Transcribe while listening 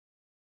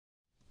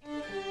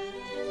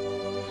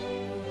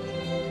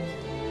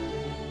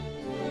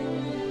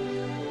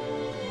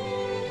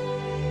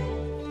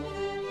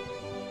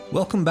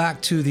Welcome back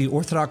to the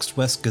Orthodox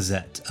West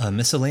Gazette, a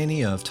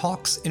miscellany of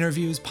talks,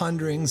 interviews,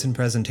 ponderings, and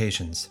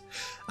presentations.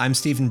 I'm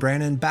Stephen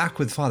Brannon, back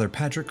with Father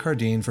Patrick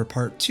Cardine for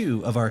part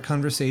 2 of our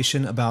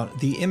conversation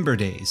about the Ember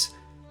Days.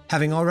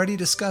 Having already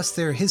discussed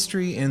their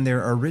history and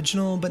their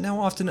original but now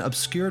often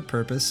obscured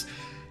purpose,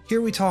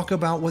 here we talk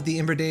about what the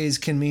Ember Days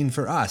can mean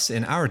for us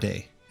in our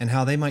day, and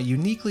how they might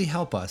uniquely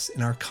help us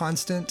in our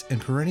constant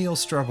and perennial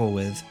struggle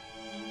with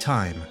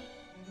time.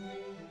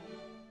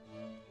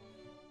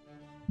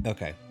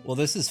 Okay. Well,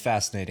 this is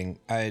fascinating.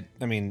 I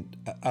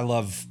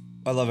love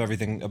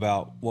everything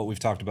about what we've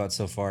talked about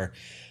so far.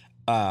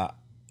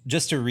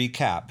 Just to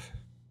recap,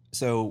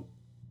 so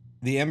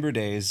the Ember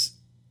Days,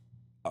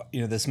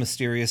 this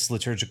mysterious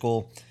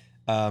liturgical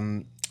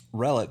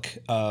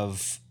relic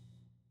of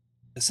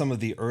some of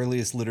the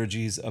earliest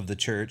liturgies of the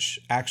church,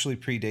 actually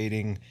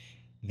predating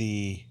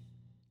the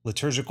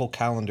liturgical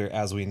calendar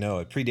as we know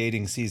it,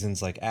 predating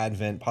seasons like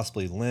Advent,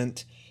 possibly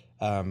Lent.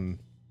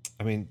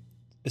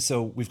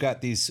 So we've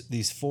got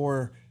these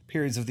 4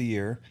 periods of the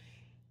year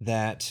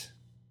that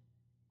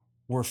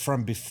were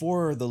from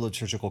before the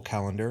liturgical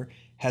calendar.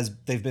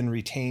 They've been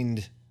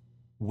retained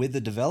with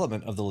the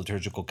development of the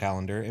liturgical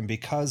calendar, and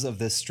because of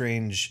this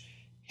strange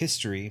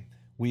history,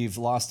 we've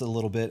lost a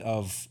little bit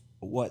of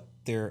what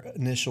their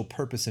initial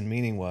purpose and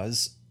meaning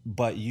was.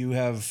 But you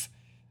have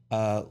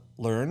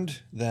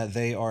learned that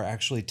they are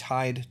actually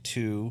tied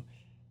to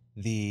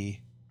the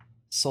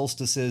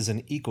solstices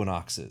and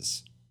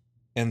equinoxes,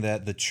 and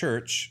that the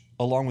church,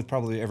 along with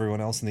probably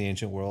everyone else in the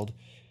ancient world,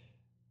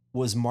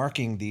 was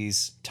marking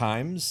these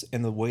times,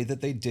 and the way that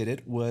they did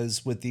it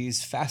was with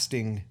these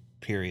fasting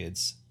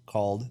periods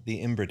called the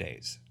Ember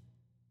Days.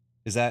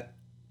 Is that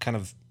kind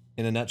of,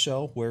 in a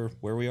nutshell, where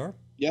we are?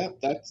 Yeah,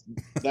 that's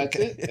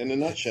Okay. it in a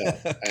nutshell.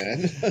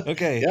 And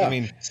Okay.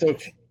 yeah, so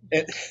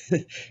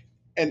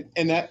and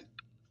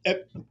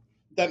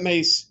that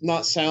may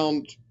not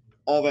sound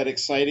all that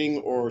exciting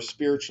or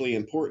spiritually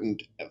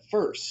important at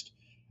first,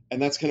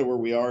 and that's kind of where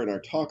we are in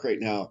our talk right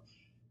now.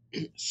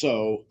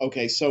 So,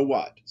 okay, so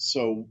what?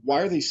 So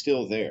why are they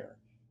still there?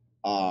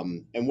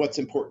 And what's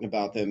important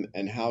about them,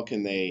 and how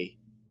can they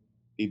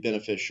be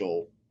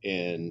beneficial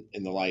in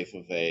the life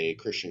of a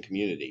Christian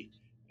community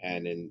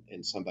and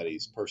in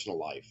somebody's personal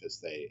life as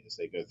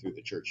they go through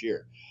the church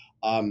year?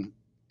 Um,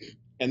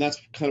 and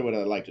that's kind of what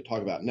I'd like to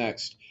talk about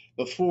next.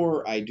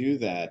 Before I do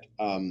that,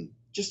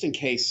 just in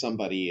case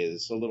somebody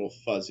is a little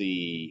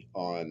fuzzy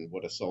on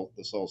what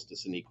the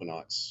solstice and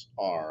equinox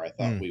are, I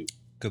thought we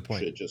Good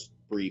point. should just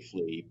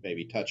briefly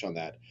maybe touch on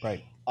that.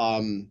 Right.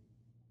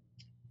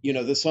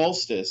 The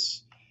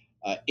solstice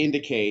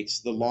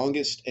indicates the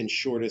longest and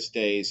shortest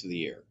days of the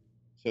year.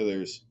 So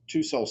there's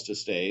 2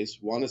 solstice days.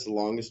 One is the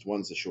longest,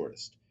 one's the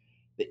shortest.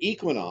 The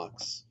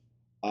equinox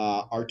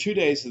are 2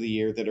 days of the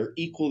year that are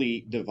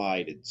equally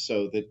divided.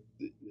 So that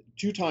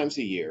 2 times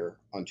a year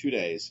on 2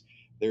 days,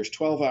 there's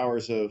 12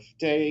 hours of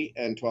day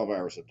and 12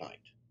 hours of night.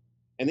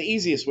 And the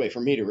easiest way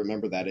for me to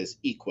remember that is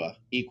equal.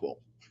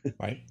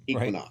 Right.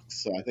 Equinox. Right.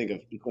 So I think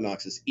of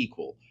equinox as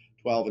equal,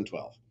 12 and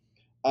 12.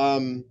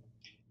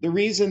 The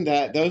reason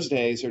that those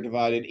days are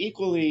divided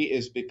equally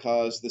is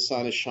because the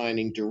sun is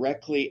shining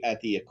directly at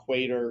the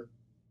equator,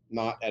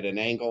 not at an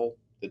angle.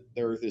 The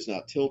Earth is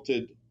not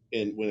tilted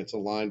when it's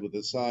aligned with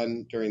the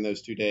sun during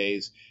those 2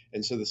 days,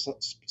 and so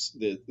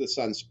the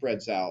sun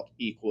spreads out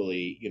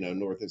equally,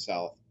 north and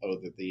south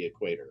over the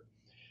equator.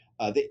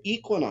 The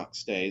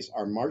equinox days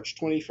are March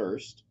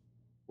 21st,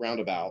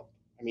 roundabout.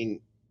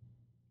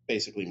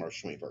 Basically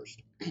March 21st,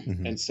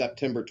 and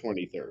September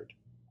 23rd.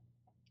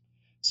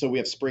 So we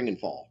have spring and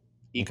fall.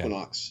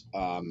 Equinox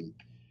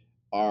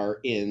are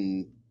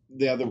in.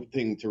 The other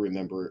thing to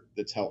remember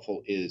that's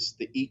helpful is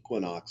the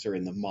equinox are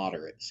in the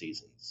moderate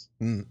seasons,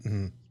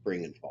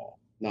 spring and fall,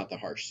 not the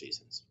harsh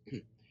seasons.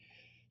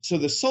 So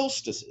the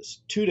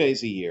solstices, 2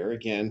 days a year,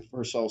 again,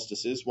 for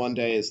solstices, one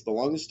day is the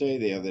longest day,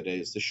 the other day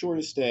is the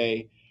shortest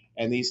day,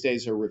 and these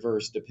days are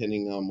reversed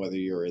depending on whether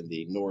you're in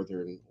the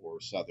northern or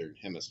southern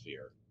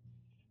hemisphere.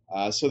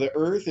 So the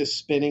Earth is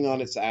spinning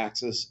on its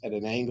axis at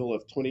an angle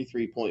of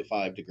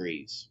 23.5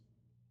 degrees.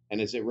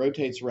 And as it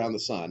rotates around the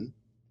sun,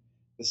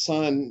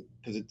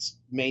 because it's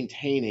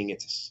maintaining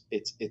its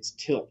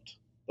tilt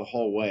the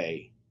whole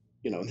way,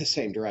 in the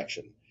same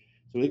direction.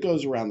 So it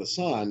goes around the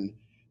sun,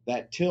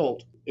 that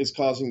tilt is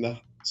causing the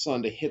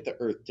sun to hit the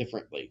Earth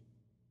differently,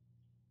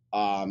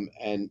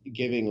 and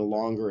giving a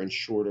longer and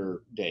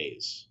shorter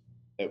days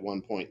at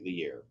one point in the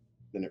year.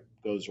 Then it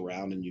goes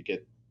around and you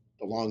get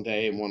the long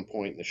day at one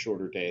point and the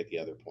shorter day at the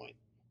other point.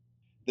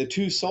 The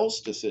 2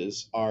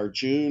 solstices are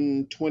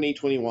June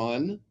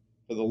 2021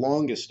 for the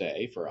longest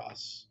day for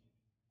us,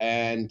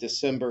 and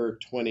December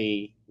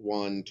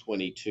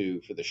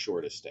 21-22 for the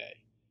shortest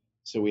day.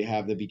 So we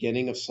have the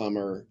beginning of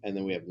summer and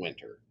then we have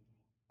winter.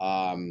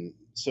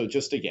 So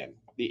just again,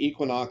 the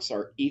equinox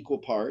are equal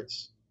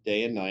parts,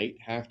 day and night,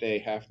 half day,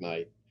 half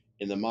night.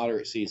 In the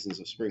moderate seasons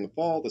of spring and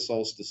fall, the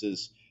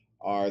solstices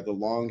are the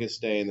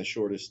longest day and the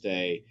shortest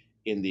day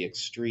in the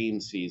extreme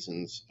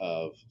seasons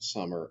of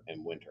summer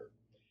and winter.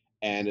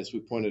 And as we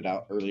pointed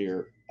out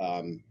earlier,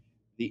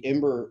 the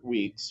Ember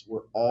weeks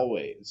were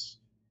always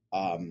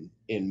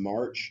in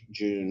March,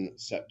 June,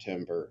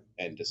 September,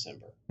 and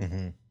December.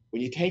 Mm-hmm.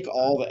 When you take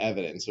all the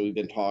evidence that we've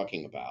been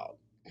talking about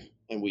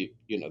and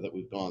that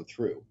we've gone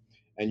through,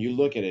 and you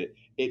look at it,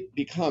 it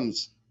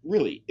becomes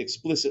really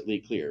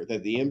explicitly clear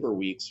that the Ember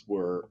weeks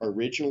were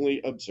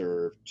originally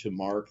observed to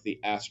mark the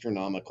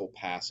astronomical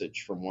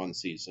passage from one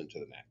season to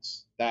the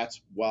next. That's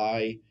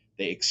why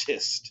they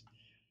exist.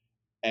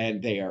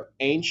 And they are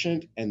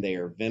ancient and they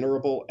are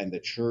venerable, and the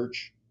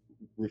church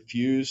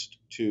refused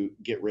to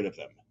get rid of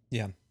them.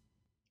 Yeah.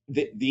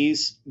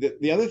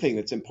 The other thing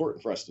that's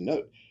important for us to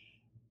note,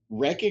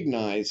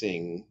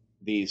 recognizing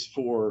these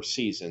four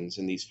seasons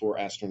and these four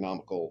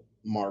astronomical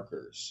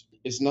markers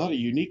is not a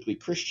uniquely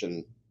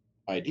Christian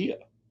idea.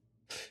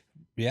 I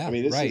Yeah.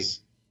 mean, Right.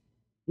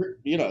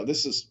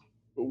 this is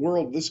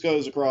world, this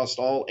goes across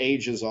all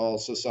ages, all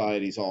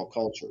societies, all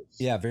cultures.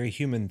 Yeah. Very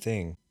human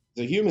thing.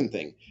 It's a human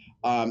thing.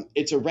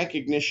 It's a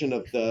recognition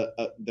of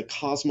the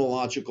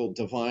cosmological,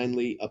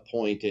 divinely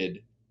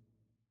appointed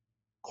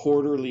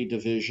quarterly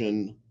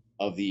division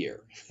of the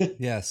year,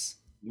 Yes.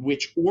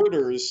 which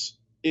orders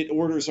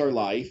our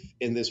life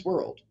in this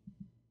world.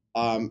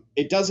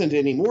 It doesn't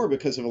anymore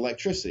because of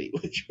electricity,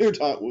 which we'll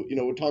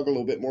talk a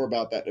little bit more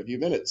about that in a few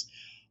minutes.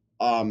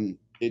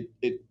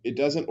 It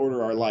doesn't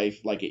order our life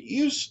like it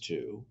used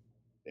to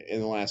in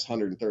the last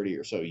 130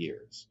 or so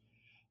years,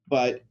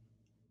 but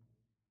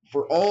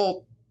for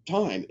all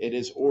time, it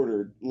has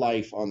ordered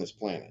life on this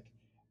planet,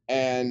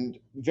 and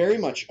very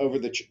much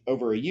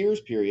over a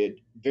year's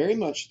period, very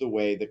much the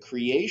way the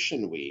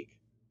creation week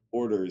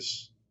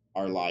orders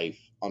our life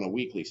on a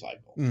weekly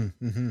cycle.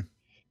 Mm-hmm.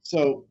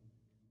 So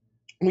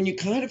when you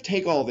kind of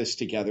take all this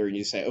together and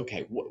you say,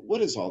 okay, what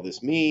does all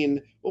this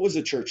mean? What was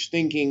the church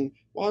thinking?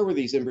 Why were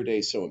these Ember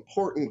Days so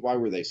important? Why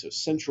were they so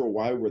central?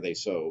 Why were they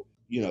so,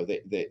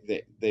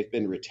 they've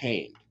been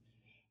retained?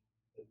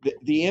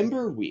 The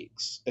Ember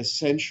weeks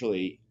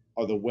essentially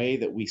are the way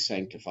that we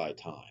sanctify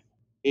time.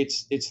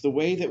 It's the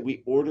way that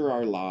we order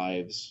our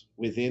lives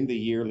within the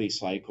yearly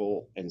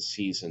cycle and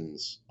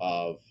seasons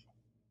of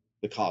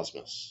the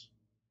cosmos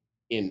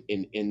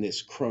in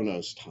this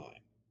chronos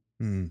time.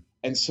 Mm.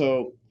 And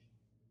so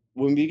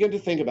when we begin to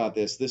think about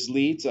this, this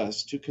leads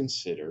us to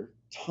consider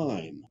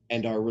time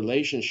and our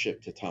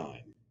relationship to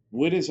time.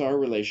 What is our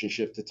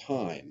relationship to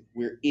time?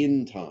 We're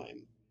in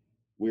time.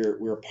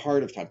 We're a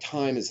part of time.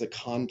 Time is the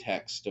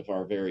context of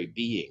our very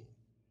being.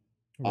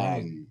 Right.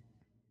 Um,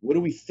 what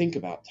do we think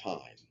about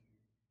time?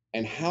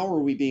 And how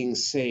are we being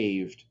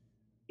saved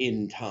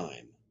in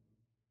time?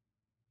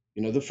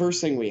 The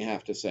first thing we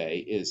have to say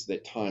is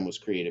that time was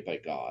created by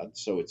God,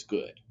 so it's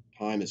good.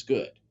 Time is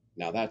good.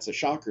 Now, that's a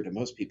shocker to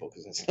most people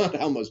because that's not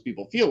how most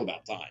people feel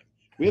about time.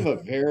 We have a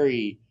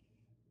very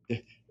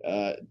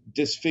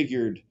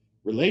disfigured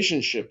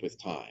relationship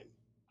with time.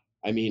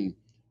 I mean,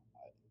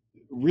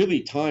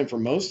 really, time for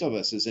most of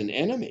us is an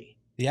enemy.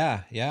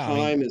 Yeah. Yeah. I mean,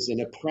 Time is an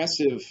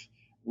oppressive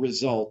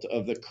result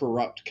of the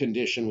corrupt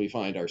condition we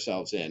find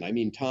ourselves in. I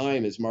mean,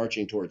 time is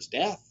marching towards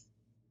death.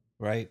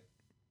 right.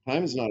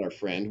 Time is not our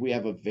friend. We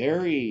have a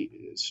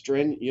very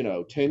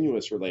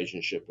tenuous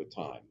relationship with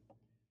time.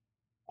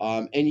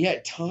 And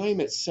yet, time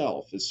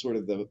itself is sort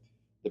of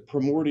the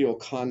primordial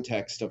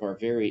context of our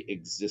very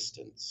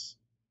existence.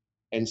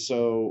 And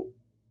so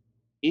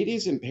it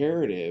is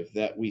imperative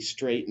that we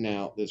straighten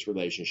out this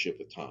relationship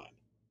with time.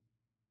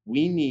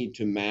 We need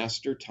to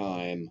master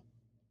time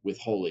with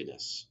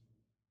holiness,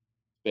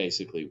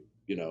 basically,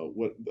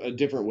 what a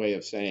different way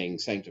of saying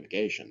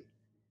sanctification.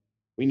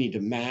 We need to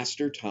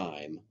master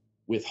time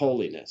with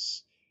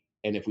holiness.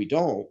 And if we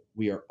don't,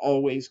 we are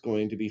always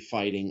going to be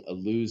fighting a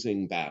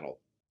losing battle.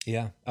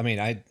 Yeah. I mean,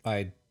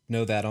 I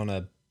know that on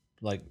a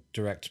like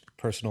direct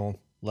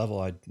personal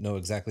level. I know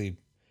exactly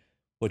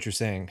what you're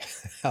saying,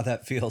 how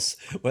that feels,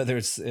 whether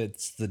it's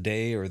the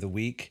day or the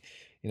week.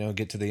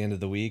 Get to the end of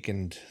the week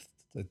and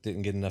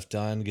didn't get enough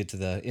done. Get to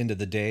the end of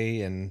the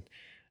day and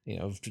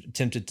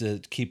tempted to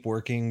keep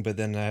working, but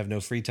then I have no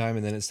free time,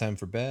 and then it's time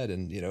for bed,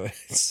 and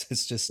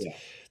it's just Yeah.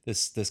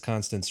 this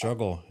constant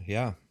struggle.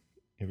 Yeah,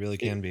 it really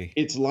can be.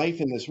 It's life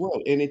in this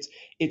world, and it's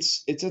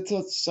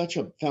at such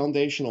a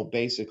foundational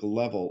basic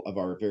level of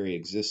our very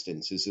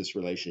existence is this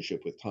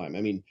relationship with time.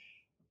 I mean,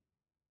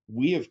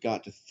 we have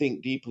got to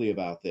think deeply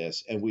about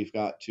this, and we've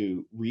got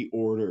to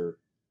reorder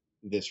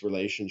this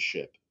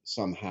relationship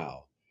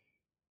somehow.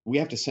 We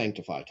have to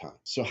sanctify time.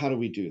 So how do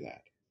we do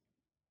that?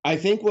 I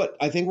think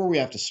where we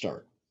have to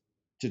start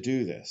to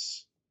do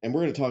this, and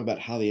we're going to talk about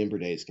how the Ember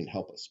Days can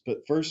help us.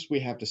 But first,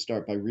 we have to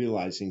start by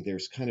realizing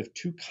there's kind of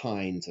two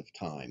kinds of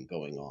time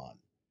going on.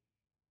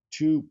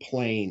 Two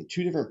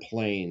different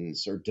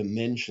planes or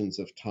dimensions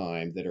of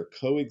time that are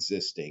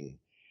coexisting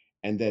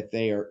and that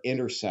they are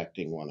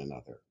intersecting one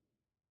another.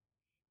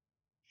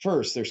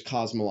 First, there's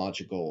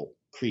cosmological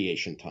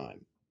creation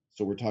time.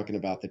 So we're talking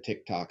about the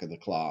tick tock of the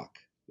clock,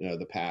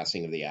 the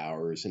passing of the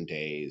hours and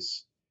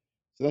days.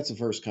 So that's the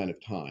first kind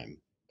of time,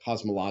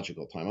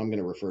 cosmological time. I'm going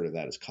to refer to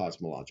that as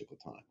cosmological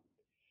time.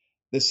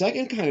 The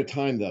second kind of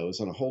time, though, is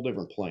on a whole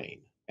different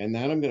plane, and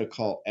that I'm going to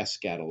call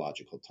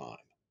eschatological time.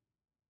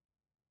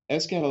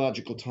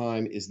 Eschatological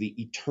time is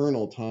the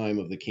eternal time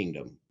of the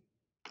kingdom.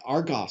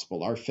 Our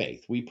gospel, our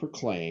faith, we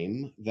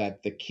proclaim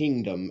that the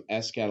kingdom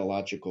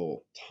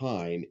eschatological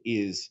time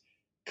is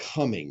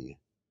coming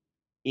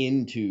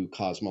into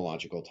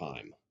cosmological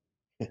time.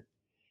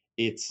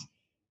 It's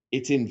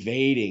it's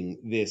invading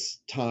this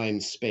time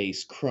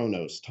space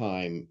chronos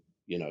time,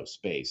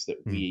 space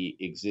that Mm. we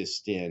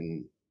exist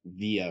in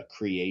via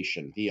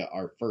creation, via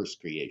our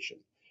first creation.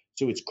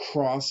 So it's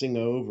crossing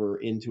over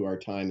into our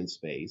time and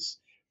space,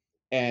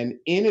 and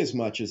in as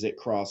much as it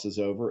crosses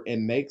over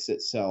and makes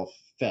itself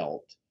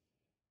felt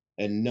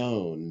and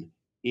known,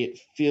 it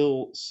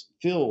fills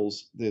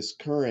this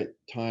current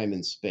time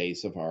and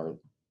space of our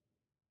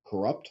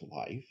corrupt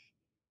life.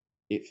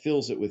 It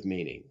fills it with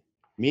meaning.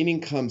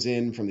 Meaning comes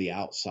in from the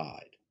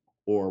outside,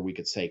 or we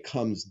could say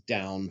comes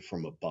down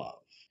from above.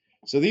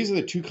 So these are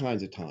the two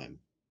kinds of time: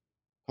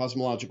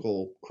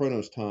 cosmological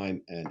chronos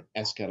time and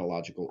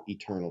eschatological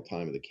eternal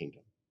time of the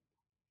kingdom.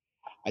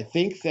 I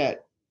think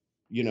that,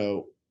 you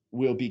know,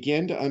 we'll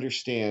begin to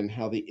understand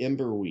how the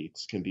Ember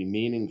Weeks can be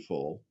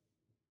meaningful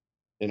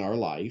in our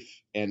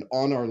life and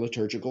on our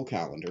liturgical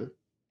calendar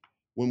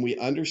when we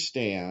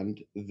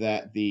understand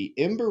that the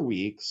Ember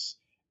Weeks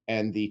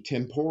and the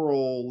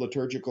temporal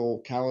liturgical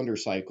calendar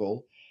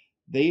cycle,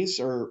 these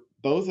are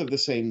both of the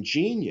same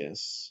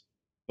genius,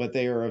 but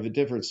they are of a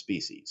different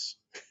species.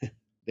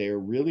 They are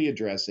really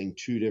addressing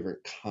two different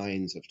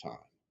kinds of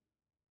time.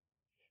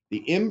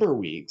 The Ember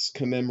Weeks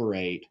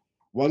commemorate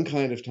one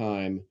kind of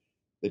time,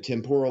 the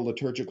temporal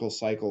liturgical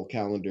cycle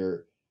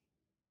calendar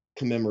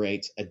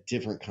commemorates a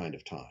different kind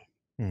of time.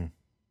 Mm.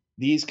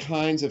 These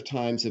kinds of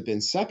times have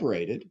been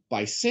separated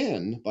by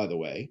sin, by the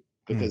way,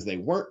 Mm. because they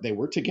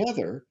were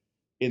together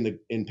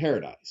in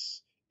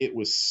paradise. It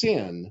was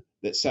sin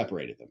that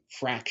separated them,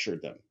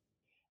 fractured them.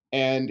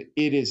 And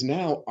it is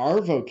now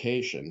our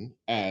vocation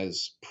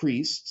as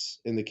priests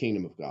in the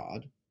kingdom of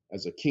God,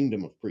 as a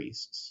kingdom of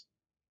priests,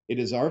 it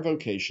is our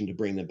vocation to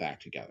bring them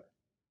back together.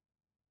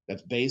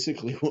 That's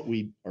basically what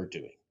we are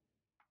doing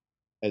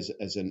as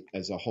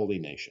a holy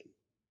nation.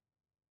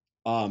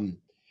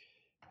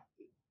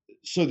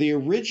 So the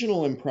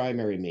original and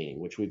primary meaning,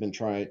 which we've been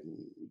trying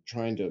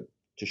to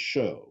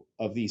show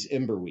of these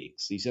Ember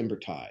Weeks, these Ember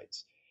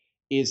Tides,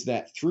 is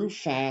that through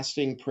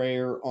fasting,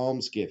 prayer,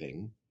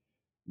 almsgiving,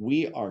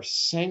 we are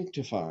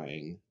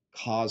sanctifying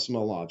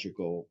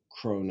cosmological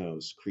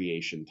chronos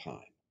creation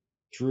time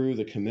through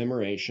the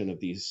commemoration of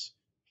these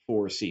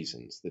four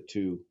seasons, the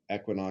two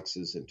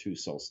equinoxes and two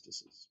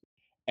solstices.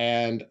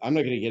 And I'm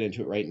not going to get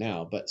into it right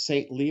now, but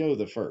Saint Leo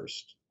the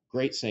First,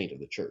 great saint of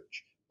the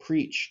church,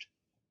 preached,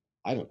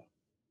 I don't know,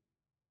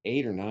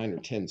 8 or 9 or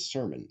 10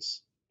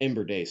 sermons,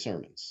 Ember Day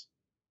sermons,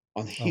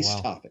 on Oh, these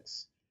wow.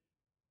 topics.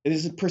 And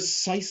this is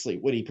precisely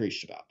what he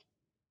preached about,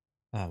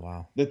 Oh,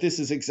 wow. that this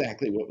is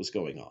exactly what was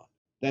going on.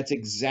 That's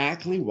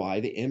exactly why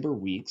the Ember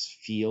Weeks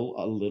feel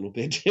a little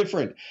bit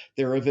different.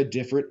 They're of a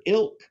different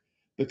ilk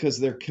because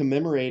they're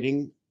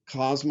commemorating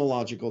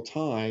cosmological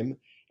time,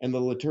 and the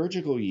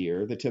liturgical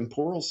year, the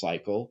temporal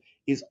cycle,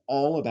 is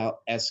all about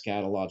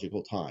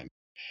eschatological time.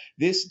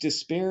 This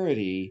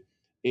disparity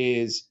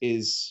is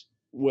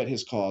what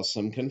has caused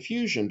some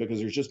confusion because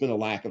there's just been a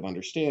lack of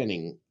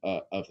understanding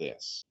of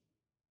this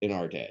in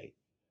our day.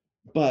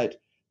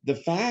 But the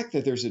fact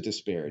that there's a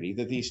disparity,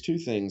 that these two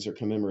things are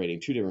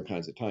commemorating two different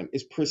kinds of time,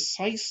 is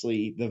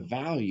precisely the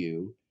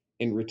value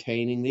in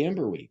retaining the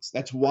Ember Weeks.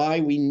 That's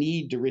why we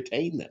need to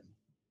retain them,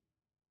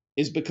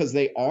 is because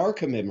they are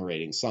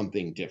commemorating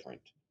something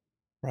different.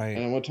 And Right.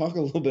 I want to talk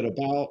a little bit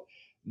about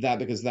that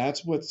because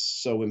that's what's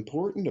so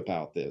important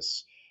about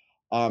this.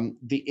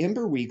 The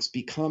Ember Weeks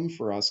become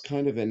for us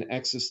kind of an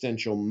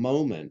existential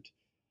moment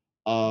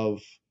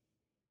of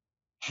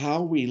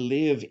how we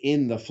live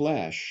in the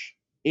flesh,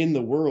 in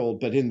the world,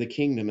 but in the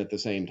kingdom at the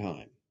same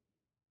time.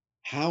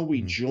 How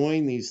we Mm.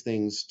 join these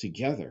things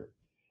together.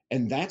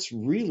 And that's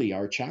really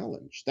our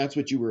challenge. That's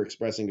what you were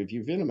expressing a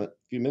few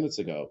minutes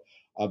ago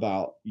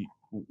about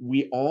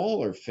we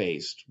all are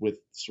faced with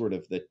sort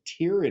of the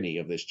tyranny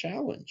of this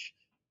challenge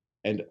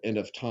and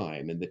of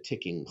time and the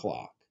ticking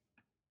clock.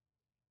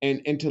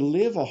 And to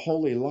live a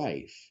holy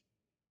life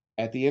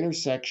at the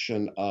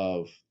intersection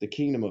of the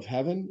kingdom of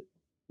heaven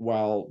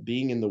while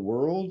being in the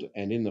world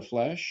and in the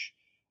flesh,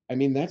 I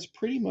mean, that's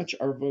pretty much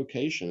our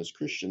vocation as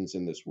Christians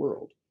in this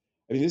world.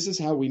 I mean, this is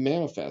how we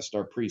manifest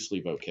our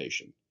priestly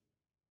vocation.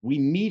 We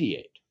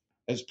mediate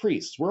as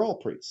priests. We're all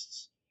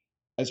priests.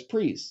 As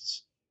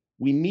priests,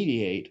 we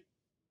mediate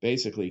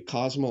basically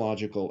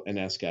cosmological and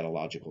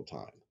eschatological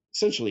time.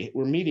 Essentially,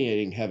 we're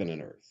mediating heaven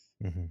and earth.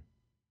 Mm-hmm.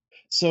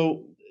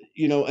 So,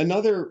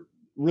 another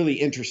really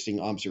interesting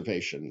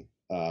observation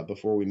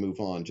before we move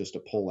on, just to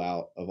pull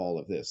out of all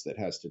of this that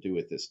has to do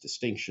with this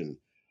distinction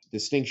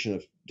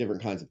of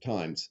different kinds of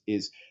times,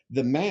 is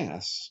the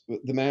mass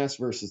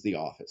versus the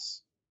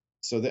office.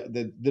 So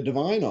the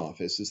divine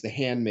office is the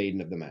handmaiden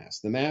of the mass.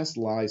 The mass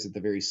lies at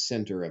the very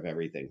center of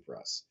everything for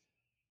us,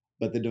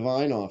 but the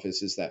divine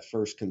office is that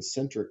first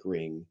concentric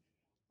ring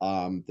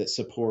that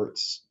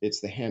supports.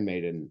 It's the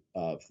handmaiden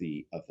of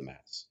the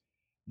mass.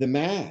 The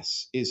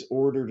Mass is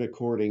ordered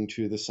according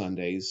to the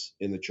Sundays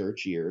in the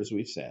church year, as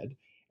we've said,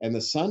 and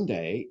the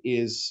Sunday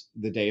is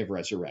the day of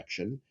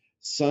resurrection.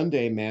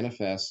 Sunday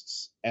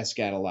manifests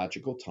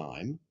eschatological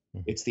time.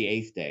 Mhm. It's the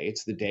eighth day.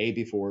 It's the day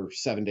before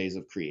 7 days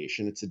of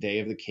creation. It's a day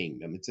of the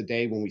kingdom. It's a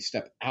day when we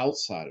step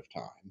outside of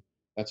time.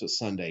 That's what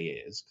Sunday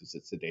is, because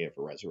it's the day of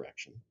a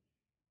resurrection.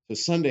 So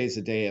Sunday is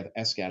a day of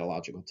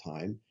eschatological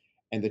time,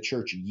 and the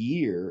church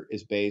year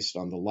is based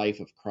on the life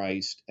of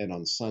Christ. And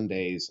on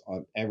Sundays,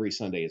 on every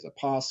Sunday is a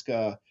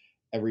Pascha,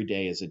 every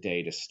day is a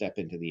day to step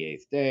into the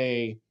eighth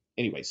day.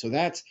 Anyway, so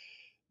that's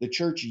the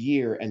church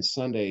year, and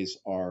Sundays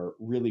are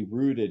really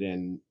rooted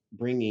in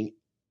bringing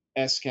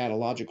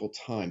eschatological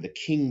time, the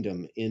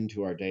kingdom,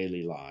 into our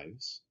daily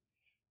lives.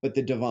 But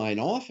the divine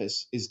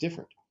office is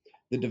different.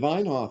 The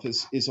divine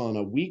office is on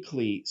a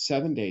weekly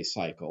 7 day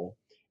cycle,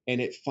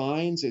 and it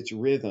finds its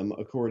rhythm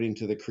according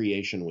to the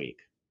creation week.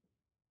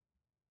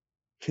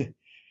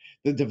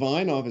 The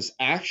divine office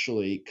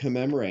actually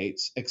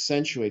commemorates,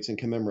 accentuates, and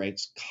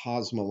commemorates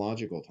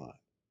cosmological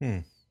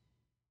time.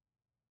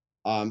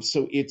 Hmm.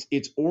 So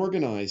it's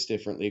organized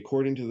differently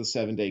according to the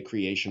 7 day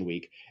creation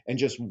week. And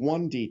just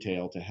one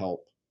detail to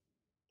help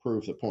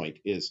prove the point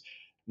is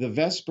the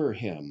Vesper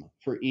hymn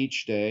for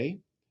each day,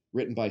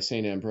 written by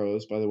St.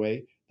 Ambrose, by the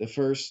way. The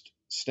first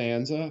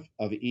stanza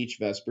of each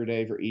Vesper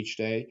day for each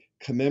day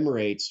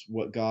commemorates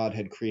what God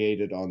had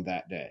created on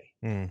that day.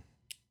 Hmm.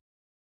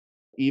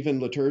 Even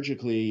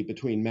liturgically,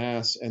 between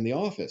Mass and the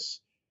office,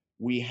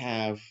 we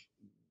have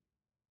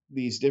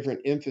these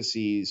different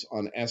emphases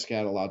on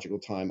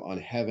eschatological time, on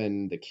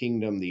heaven, the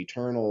kingdom, the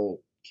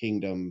eternal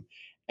kingdom,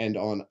 and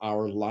on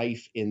our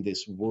life in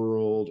this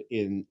world,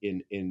 in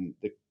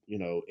the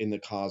in the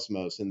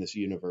cosmos, in this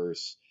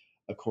universe,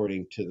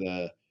 according to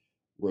the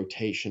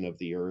rotation of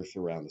the earth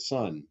around the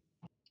sun.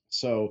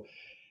 So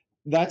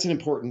that's an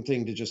important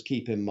thing to just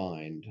keep in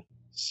mind.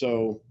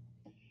 So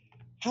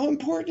how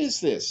important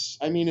is this?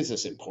 I mean, is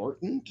this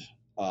important?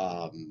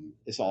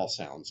 This all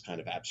sounds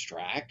kind of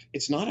abstract.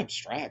 It's not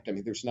abstract. I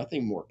mean, there's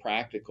nothing more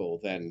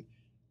practical than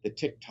the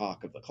tick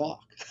tock of the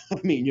clock. I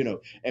mean,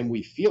 and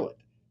we feel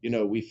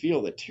it. We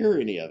feel the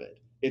tyranny of it.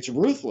 It's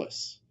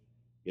ruthless,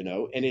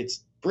 and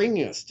it's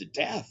bringing us to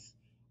death.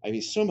 I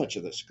mean, so much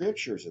of the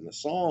scriptures and the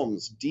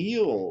Psalms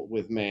deal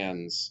with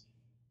man's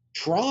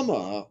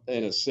trauma,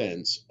 in a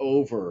sense,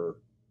 over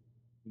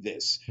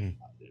this. Hmm.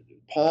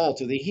 Paul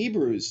to the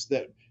Hebrews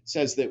that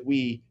says that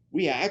we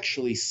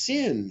actually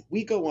sin.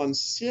 We go on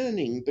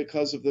sinning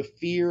because of the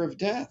fear of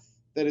death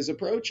that is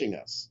approaching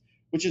us,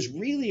 which is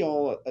really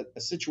all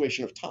a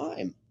situation of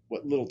time,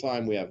 what little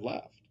time we have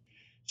left.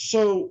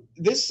 So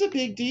this is a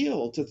big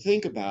deal to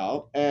think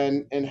about,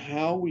 and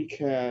how we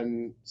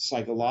can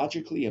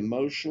psychologically,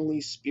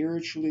 emotionally,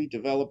 spiritually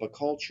develop a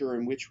culture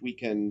in which we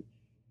can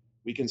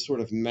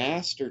sort of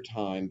master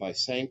time by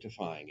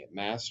sanctifying it,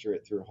 master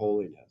it through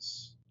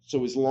holiness.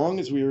 So as long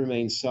as we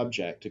remain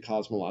subject to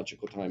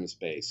cosmological time and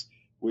space,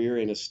 we're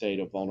in a state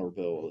of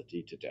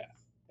vulnerability to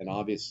death. And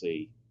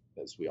obviously,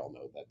 as we all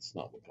know, that's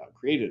not what God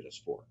created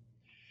us for.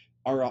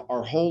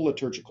 Our whole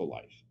liturgical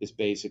life is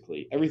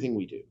basically everything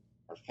we do.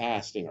 Our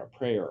fasting, our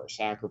prayer, our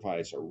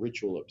sacrifice, our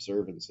ritual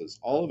observances,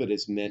 all of it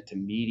is meant to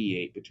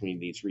mediate between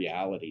these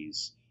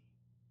realities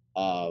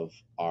of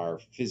our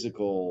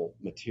physical,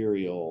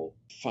 material,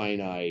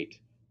 finite,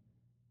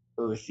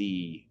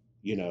 earthy,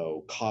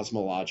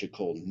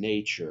 cosmological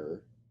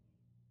nature,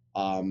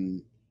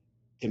 um,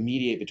 to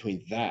mediate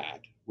between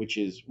that, which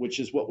is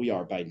what we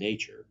are by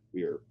nature.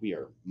 We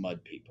are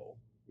mud people.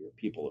 We are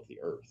people of the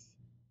earth,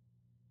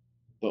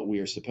 but we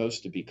are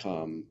supposed to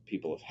become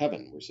people of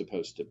heaven. We're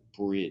supposed to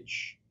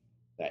bridge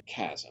that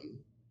chasm.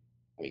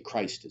 I mean,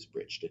 Christ has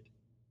bridged it,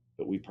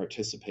 but we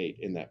participate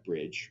in that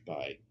bridge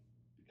by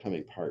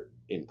becoming part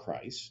in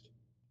Christ.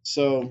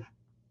 So,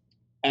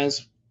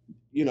 as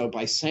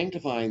by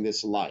sanctifying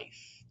this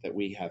life that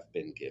we have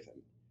been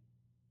given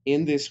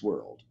in this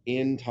world,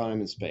 in time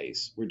and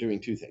space, we're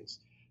doing two things.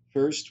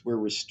 First, we're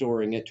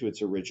restoring it to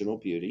its original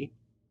beauty,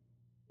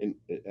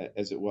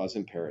 as it was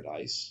in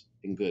paradise,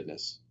 in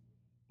goodness.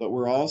 But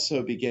we're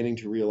also beginning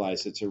to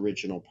realize its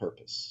original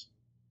purpose,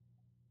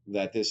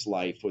 that this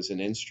life was an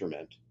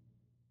instrument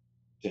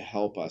to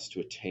help us to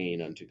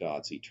attain unto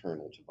God's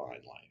eternal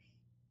divine life.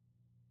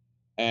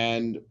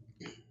 And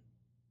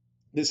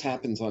this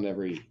happens on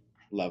every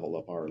level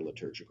of our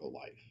liturgical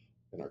life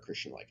and our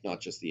Christian life, not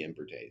just the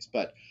Ember Days.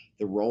 But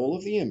the role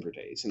of the Ember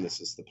Days, and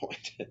this is the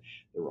point,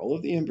 the role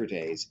of the Ember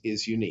Days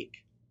is unique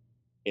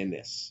in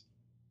this,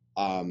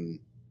 um,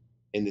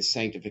 in this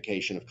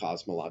sanctification of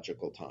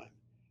cosmological time,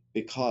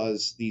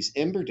 because these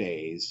Ember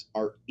Days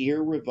are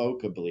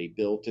irrevocably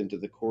built into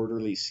the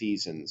quarterly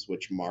seasons,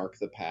 which mark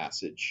the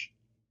passage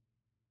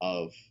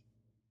of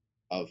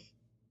of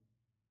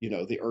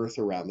the earth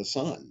around the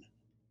sun.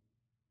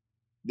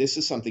 This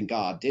is something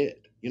God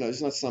did.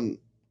 It's not some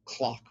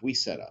clock we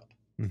set up.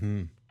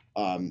 Mm-hmm.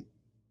 Um,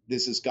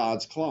 this is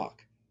God's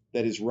clock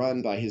that is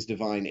run by his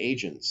divine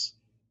agents.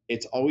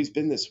 It's always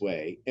been this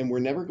way, and we're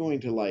never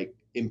going to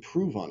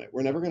improve on it.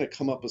 We're never going to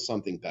come up with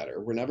something better.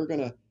 We're never going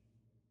to,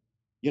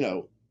 you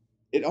know,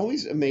 It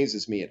always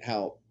amazes me at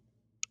how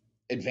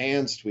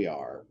advanced we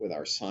are with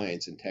our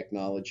science and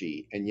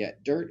technology, and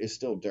yet dirt is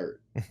still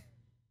dirt.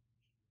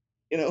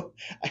 You know,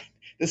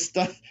 the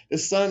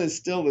sun is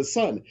still the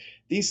sun.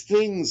 These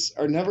things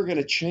are never going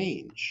to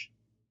change.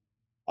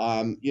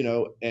 And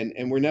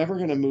we're never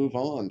going to move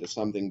on to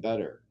something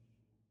better.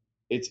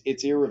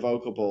 It's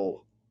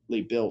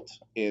irrevocably built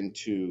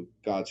into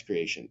God's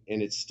creation,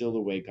 and it's still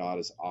the way God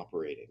is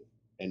operating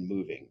and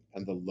moving,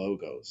 and the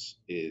logos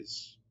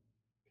is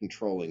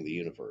controlling the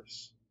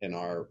universe and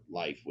our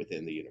life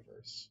within the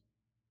universe.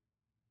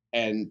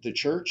 And the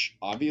church,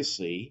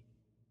 obviously,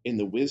 in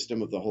the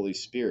wisdom of the Holy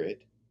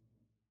Spirit,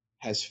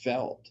 has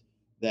felt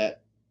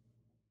that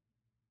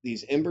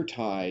these ember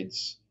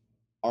tides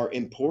are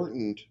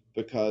important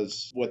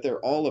because what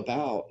they're all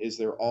about is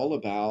they're all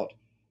about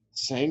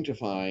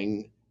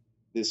sanctifying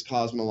this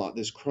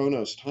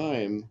chronos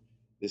time,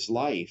 this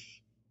life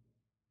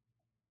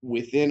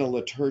within a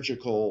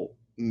liturgical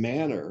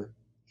manner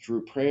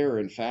through prayer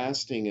and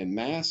fasting and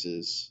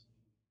masses,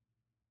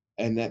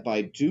 and that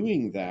by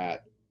doing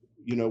that,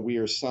 we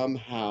are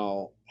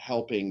somehow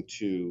helping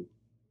to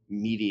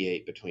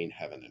mediate between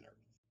heaven and earth.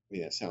 I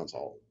mean, that sounds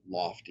all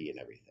lofty and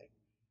everything,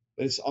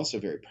 but it's also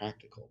very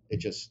practical. It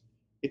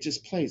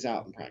just plays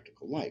out in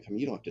practical life. I mean,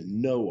 you don't have to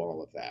know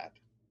all of that,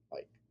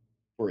 like,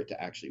 for it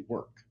to actually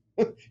work.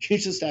 You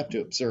just have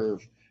to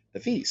observe the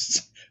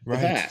feasts, the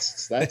Right.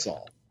 fasts. That's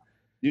all.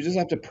 You just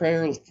have to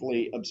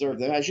prayerfully observe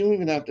the fast. You don't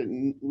even have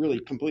to really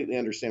completely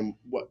understand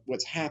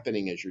what's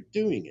happening as you're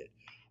doing it,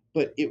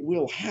 but it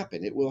will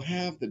happen. It will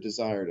have the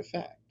desired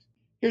effect.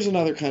 Here's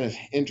another kind of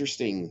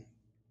interesting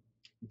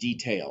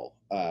detail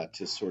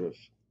to sort of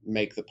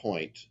make the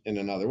point in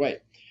another way.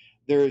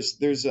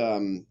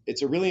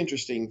 It's a really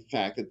interesting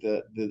fact that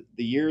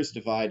the year is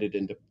divided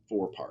into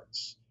four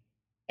parts,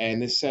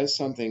 and this says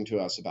something to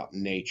us about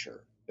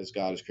nature as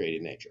God has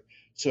created nature.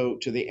 So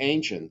to the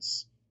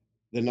ancients,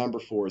 the number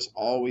four has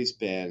always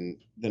been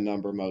the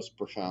number most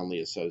profoundly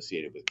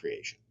associated with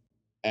creation.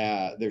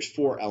 There's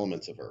four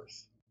elements of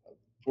earth,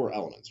 four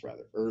elements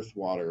rather: earth,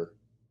 water,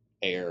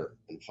 air,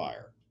 and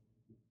fire.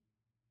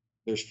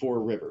 There's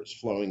four rivers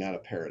flowing out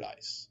of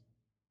paradise.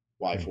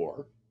 Why Hmm.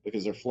 four?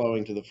 Because they're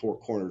flowing to the four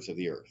corners of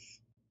the earth.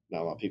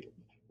 Now, a lot of people,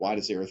 why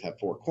does the earth have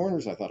four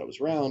corners? I thought it was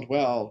round.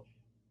 Well,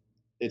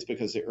 it's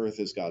because the earth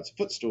is God's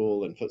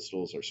footstool, and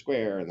footstools are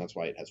square, and that's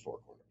why it has four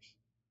corners.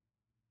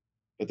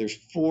 But there's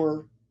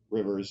four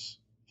rivers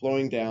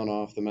flowing down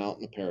off the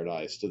mountain of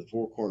paradise to the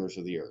four corners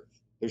of the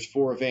earth. There's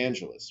four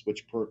evangelists,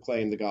 which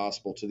proclaim the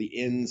gospel to the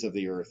ends of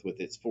the earth with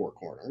its four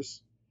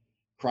corners.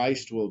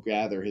 Christ will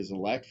gather his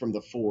elect from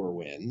the four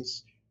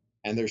winds,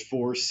 and there's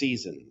four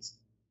seasons,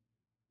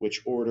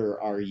 which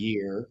order our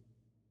year,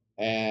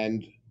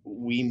 and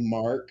we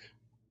mark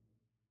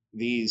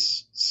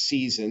these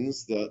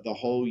seasons. The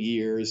whole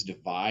year is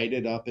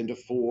divided up into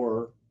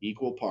four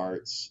equal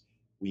parts.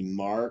 We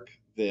mark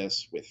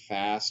this with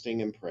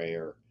fasting and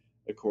prayer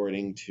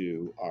according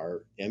to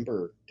our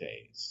Ember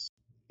Days.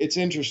 It's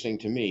interesting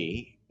to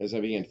me, as I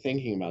began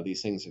thinking about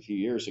these things a few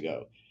years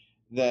ago,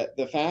 that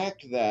the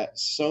fact that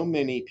so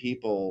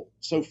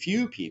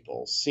few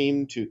people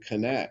seem to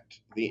connect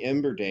the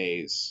Ember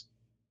Days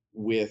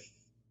with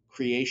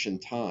creation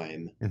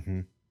time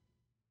Hmm.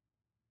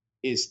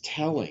 is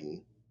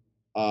telling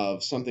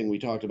of something we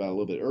talked about a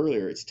little bit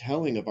earlier. It's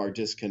telling of our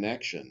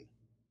disconnection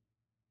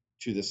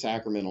to the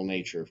sacramental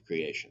nature of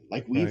creation.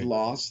 Like, we've Right.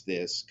 lost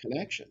this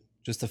connection.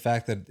 Just the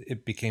fact that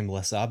it became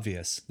less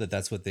obvious that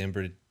that's what the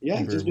Yeah, it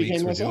Ember just became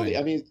weeks were less obvious.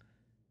 doing. I mean,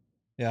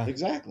 Yeah.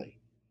 exactly.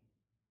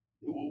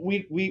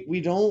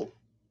 We don't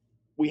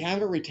we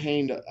haven't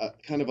retained a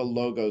kind of a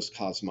logos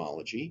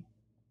cosmology,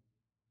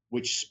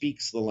 which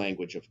speaks the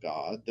language of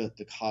God,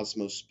 the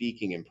cosmos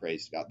speaking in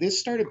praise to God. This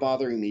started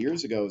bothering me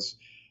years ago.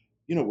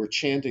 We're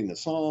chanting the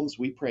Psalms,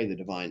 we pray the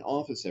divine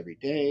office every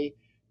day.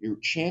 You're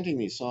chanting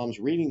these Psalms,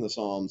 reading the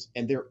Psalms,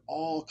 and they're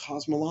all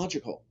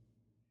cosmological.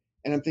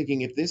 And I'm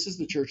thinking, if this is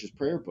the church's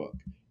prayer book,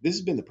 this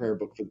has been the prayer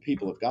book for the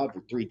people of God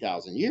for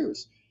 3,000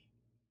 years.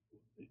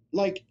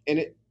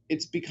 And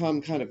it's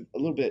become kind of a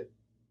little bit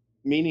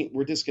meaning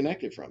we're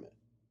disconnected from it.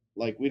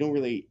 Like, we don't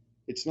really,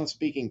 it's not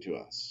speaking to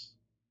us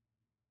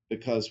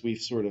because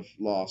we've sort of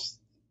lost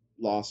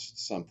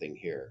something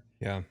here.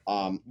 Yeah.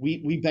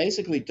 We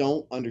basically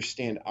don't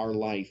understand our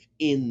life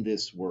in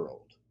this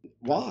world.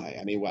 Why?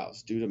 I mean, well,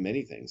 it's due to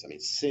many things. I mean,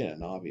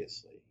 sin,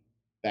 obviously,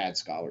 bad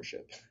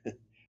scholarship,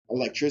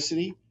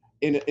 electricity,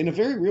 in a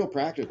very real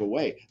practical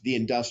way, the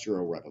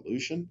Industrial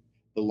Revolution,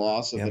 the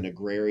loss of Yeah. an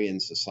agrarian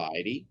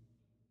society,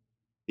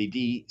 the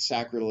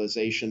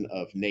desacralization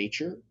of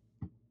nature,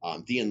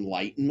 the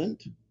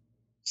Enlightenment,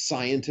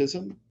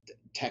 scientism,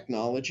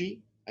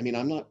 technology. I mean,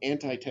 I'm not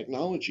anti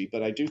technology,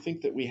 but I do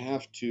think that we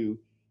have to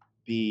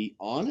be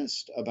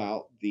honest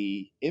about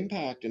the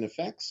impact and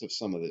effects of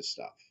some of this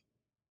stuff.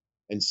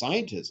 And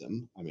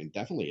scientism, I mean,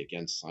 definitely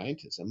against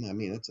scientism. I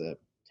mean, it's a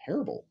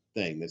terrible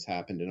thing that's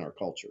happened in our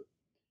culture.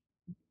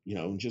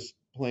 Just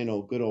plain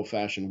old good old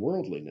fashioned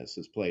worldliness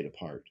has played a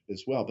part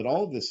as well. But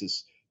all of this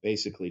has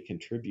basically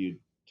contributed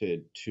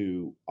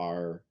to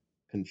our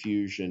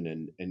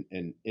confusion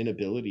and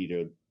inability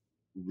to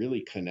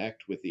really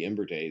connect with the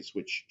Ember Days,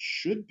 which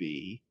should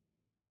be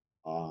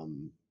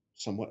um,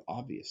 somewhat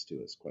obvious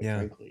to us, quite Yeah.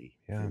 frankly.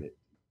 I Yeah. mean,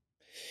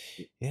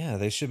 Yeah.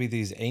 They should be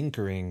these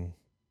anchoring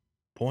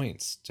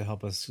points to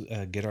help us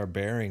get our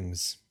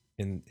bearings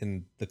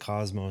in the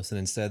cosmos, and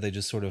instead they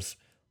just sort of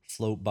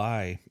float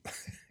by.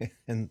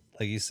 And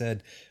like you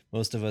said,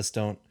 most of us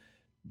don't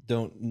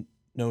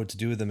know what to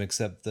do with them,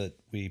 except that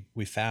we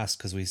fast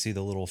because we see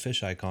the little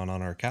fish icon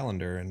on our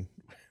calendar, and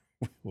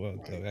well,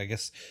 right. I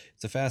guess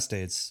it's a fast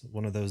day. It's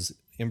one of those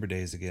Ember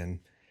Days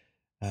again.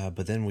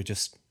 But then we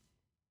just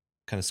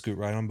kind of scoot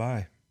right on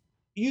by.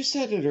 You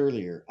said it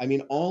earlier. I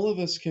mean, all of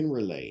us can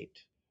relate.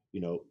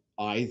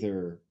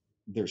 Either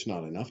there's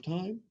not enough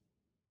time,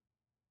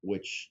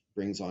 which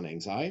brings on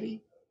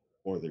anxiety,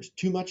 or there's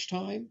too much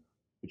time,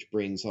 which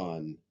brings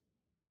on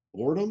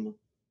boredom.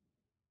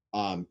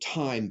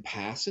 Time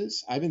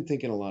passes. I've been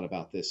thinking a lot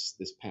about this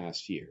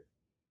past year.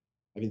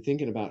 I've been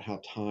thinking about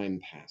how time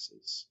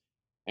passes,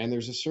 and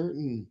there's a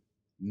certain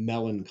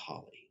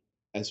melancholy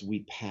as we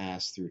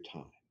pass through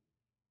time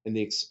and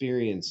the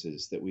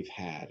experiences that we've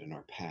had in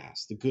our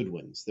past, the good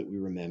ones that we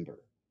remember.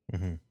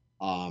 Hmm.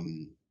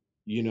 Um,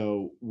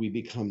 we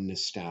become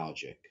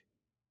nostalgic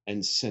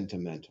and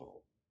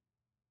sentimental,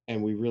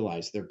 and we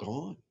realize they're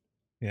gone.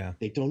 Yeah.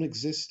 They don't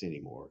exist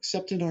anymore,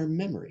 except in our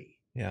memory.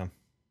 Yeah.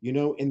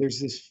 And there's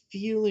this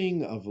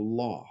feeling of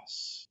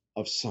loss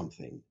of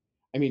something.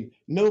 I mean,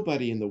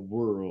 nobody in the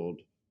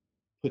world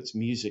puts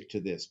music to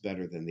this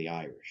better than the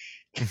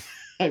Irish.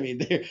 I mean,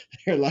 they're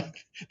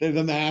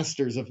the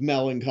masters of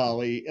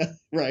melancholy,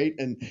 right?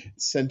 And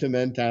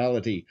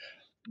sentimentality.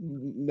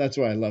 That's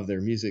why I love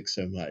their music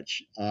so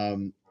much.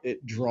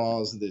 It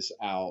draws this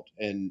out,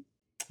 and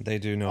They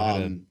do know how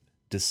to um,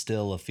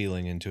 distill a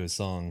feeling into a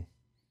song.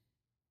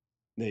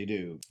 they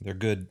do. They're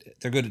good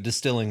at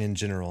distilling in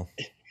general.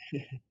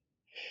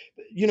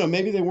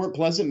 Maybe they weren't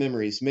pleasant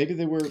memories. Maybe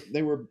they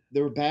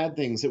were bad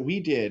things that we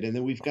did, and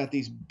then we've got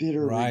these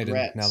bitter Right, and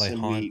now regrets, they and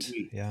haunt.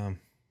 Yeah.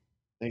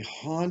 they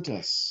haunt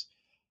us,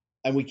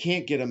 and we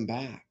can't get them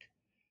back.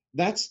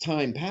 That's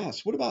time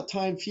past. What about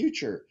time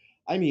future?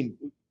 I mean,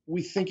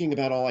 we thinking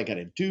about all I got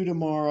to do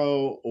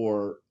tomorrow,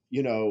 or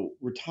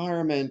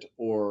retirement,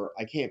 or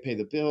I can't pay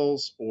the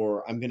bills,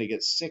 or I'm going to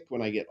get sick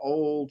when I get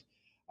old.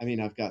 I mean,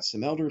 I've got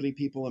some elderly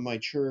people in my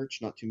church,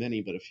 not too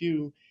many, but a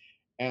few,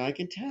 and I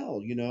can tell,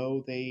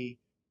 they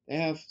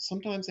have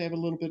a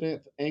little bit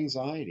of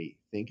anxiety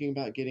thinking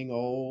about getting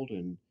old,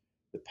 and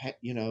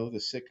the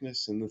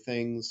sickness and the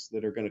things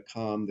that are going to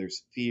come.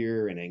 There's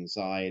fear and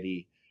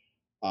anxiety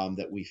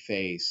that we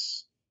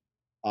face.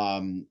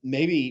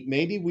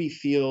 Maybe we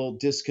feel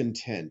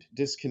discontent.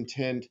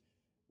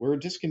 We're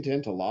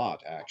discontent a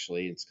lot,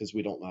 actually. It's because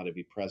we don't know how to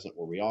be present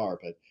where we are.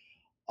 But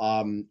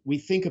we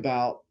think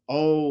about,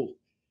 oh,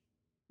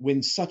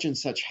 when such and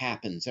such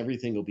happens,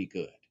 everything will be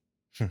good.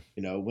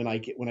 When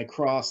I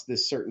cross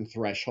this certain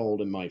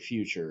threshold in my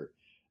future,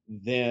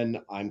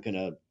 then I'm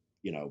gonna,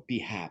 be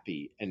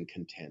happy and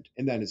content.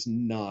 And that is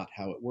not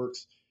how it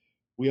works.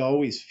 We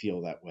always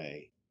feel that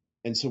way.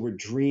 And so we're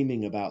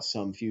dreaming about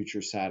some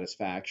future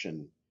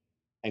satisfaction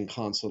and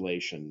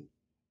consolation,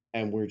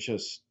 and we're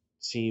just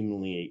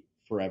seemingly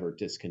forever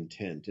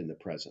discontent in the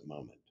present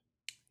moment.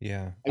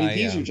 Yeah. I mean,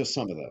 these are just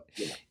some of the,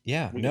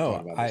 Yeah, we could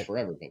talk no, about this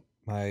forever, but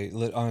I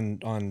lit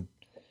on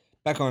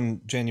back on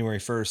January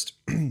 1st,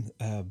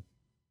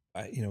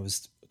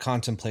 was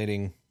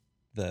contemplating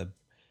the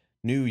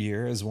new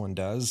year as one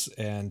does,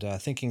 and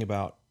thinking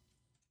about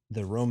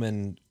the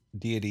Roman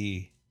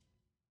deity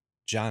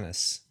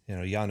Janus,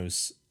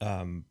 Janus,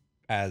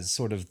 as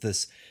sort of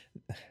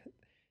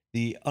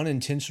the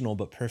unintentional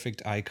but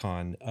perfect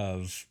icon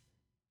of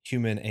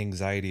human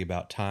anxiety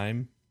about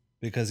time,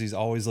 because he's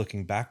always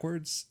looking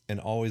backwards and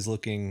always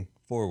looking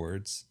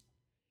forwards,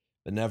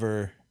 but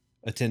never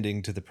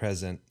attending to the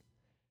present.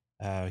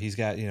 He's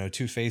got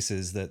two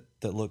faces that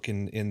look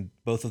in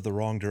both of the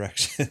wrong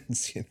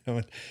directions.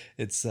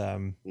 It's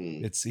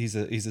mm, he's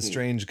a mm,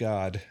 strange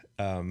god.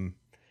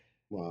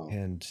 wow,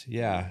 And wow,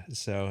 yeah,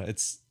 so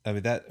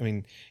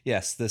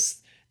yes,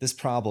 this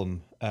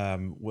problem,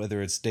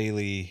 whether it's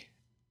daily,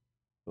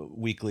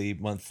 weekly,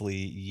 monthly,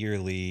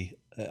 yearly,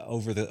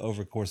 over the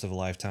course of a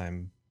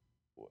lifetime,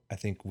 I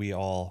think we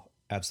all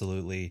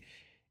absolutely,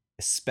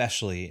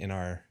 especially in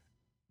our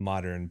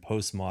modern,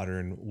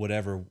 postmodern,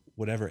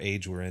 whatever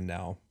age we're in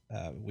now,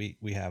 we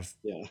have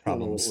yeah, I don't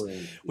know what problems. we're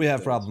in We these have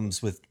days, but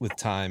problems with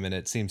time, and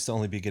it seems to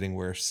only be getting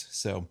worse.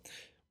 So,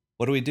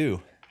 what do we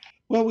do?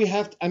 well, we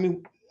have. I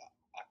mean,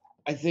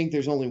 I think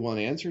there's only one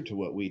answer to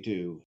what we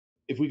do.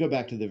 If we go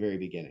back to the very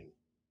beginning,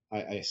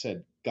 I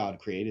said God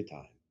created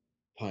time.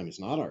 Time is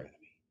not our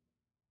enemy.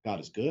 God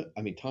is good.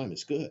 I mean, time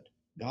is good.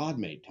 God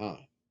made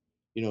time.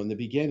 In the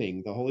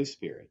beginning, the Holy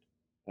Spirit.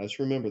 Let's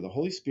remember, the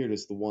Holy Spirit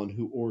is the one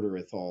who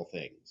ordereth all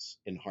things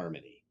in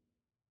harmony.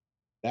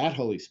 That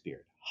Holy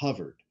Spirit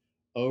hovered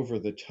over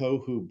the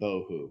tohu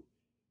bohu,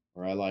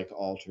 or I like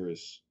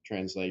Alter's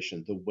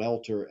translation, the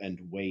welter and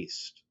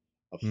waste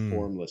of Hmm.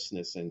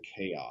 formlessness and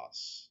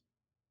chaos.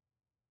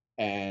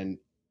 And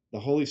the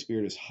Holy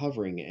Spirit is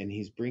hovering and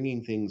he's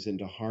bringing things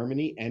into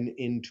harmony and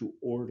into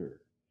order.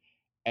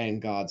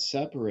 And God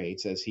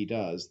separates, as he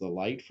does, the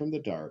light from the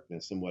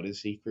darkness. And what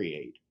does he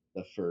create?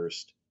 The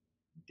first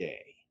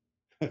day.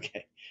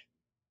 Okay.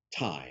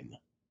 Time.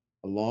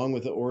 Along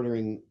with the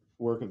ordering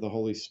work of the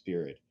Holy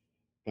Spirit,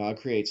 God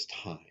creates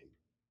time.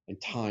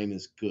 And time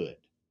is good.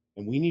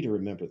 And we need to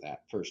remember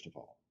that, first of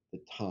all,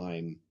 that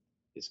time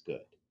is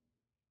good.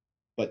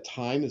 But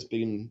time has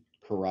been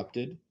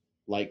corrupted,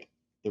 like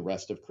the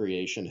rest of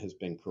creation has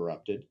been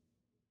corrupted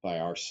by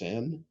our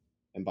sin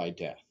and by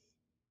death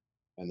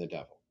and the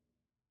devil.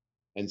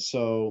 And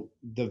so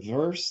the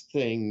first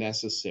thing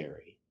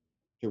necessary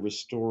to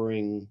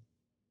restoring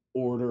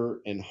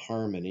order and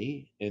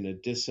harmony in a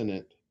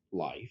dissonant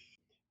life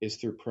is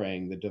through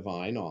praying the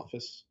divine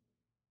office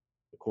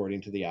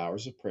according to the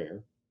hours of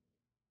prayer,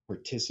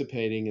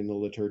 participating in the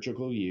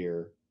liturgical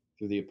year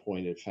through the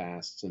appointed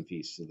fasts and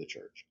feasts of the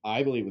church.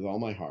 I believe with all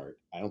my heart.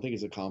 I don't think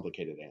it's a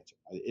complicated answer,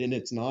 and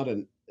it's not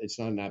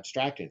an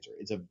abstract answer.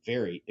 It's a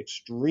very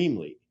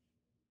extremely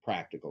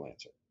practical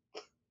answer.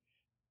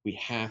 We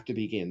have to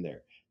begin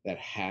there. That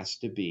has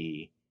to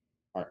be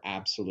our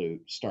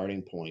absolute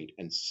starting point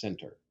and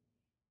center.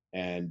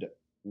 And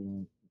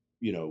you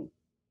know,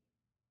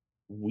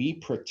 we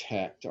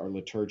protect our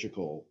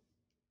liturgical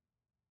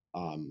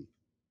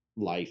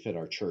life at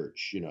our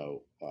church.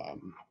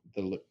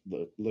 The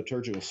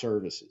liturgical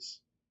services,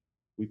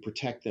 we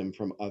protect them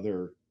from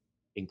other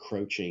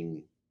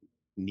encroaching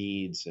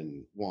needs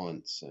and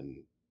wants and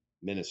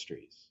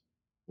ministries.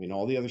 I mean,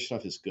 all the other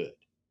stuff is good,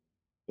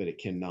 but it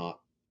cannot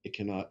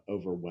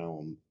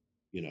overwhelm,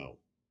 you know,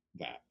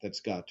 that's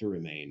got to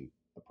remain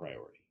a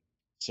priority.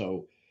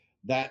 So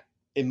that,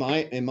 in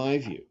my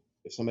view,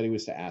 if somebody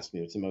was to ask me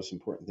what's the most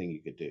important thing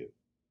you could do,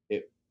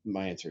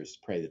 my answer is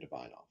pray the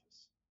divine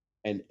office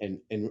and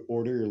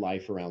order your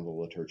life around the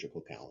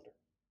liturgical calendar.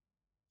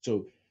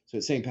 So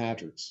at St.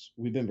 Patrick's,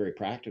 we've been very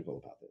practical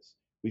about this.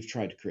 We've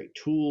tried to create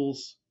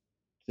tools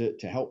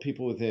to help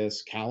people with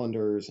this,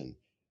 calendars, and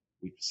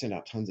we send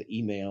out tons of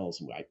emails,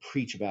 and I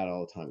preach about it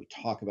all the time. We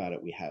talk about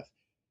it. We have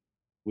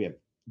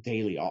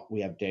daily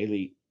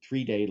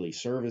 3 daily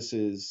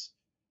services,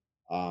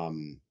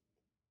 and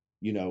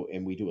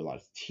we do a lot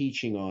of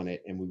teaching on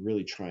it, and we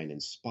really try and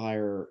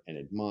inspire and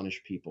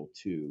admonish people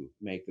to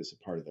make this a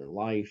part of their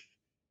life.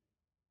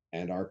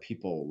 And our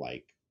people,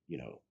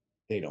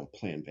 they don't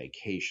plan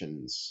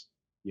vacations,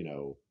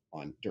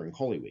 on during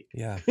Holy Week.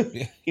 Yeah.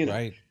 Yeah. you know,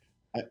 Right.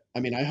 I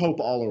mean, I hope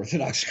all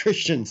Orthodox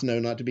Christians know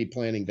not to be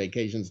planning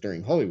vacations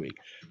during Holy Week,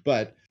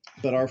 but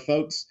our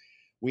folks,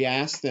 we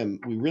ask them,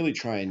 we really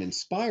try and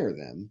inspire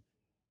them,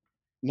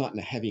 not in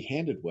a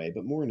heavy-handed way,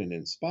 but more in an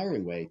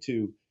inspiring way,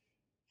 to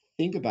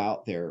think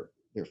about their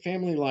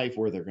family life,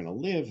 where they're going to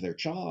live, their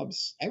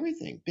jobs,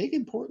 everything, big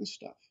important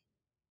stuff.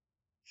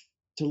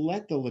 To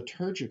let the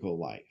liturgical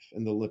life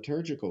and the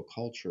liturgical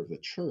culture of the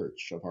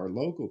church, of our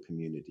local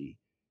community,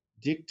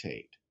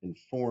 dictate,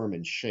 inform,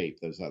 and shape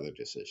those other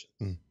decisions.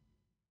 Mm.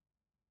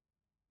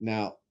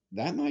 Now,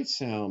 that might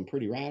sound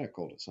pretty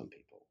radical to some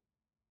people,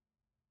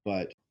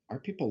 but our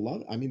people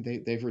love it. I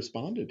mean, they've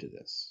responded to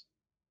this.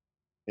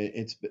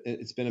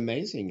 It's been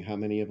amazing how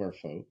many of our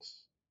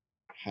folks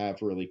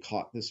have really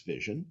caught this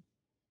vision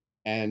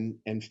and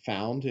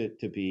found it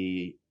to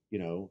be,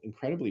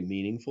 incredibly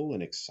meaningful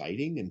and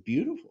exciting and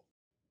beautiful.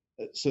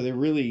 So they've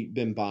really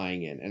been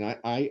buying in, and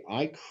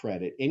I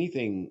credit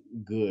anything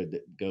good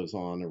that goes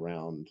on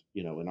around,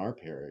 in our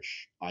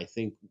parish. I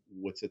think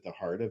what's at the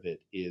heart of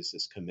it is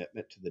this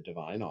commitment to the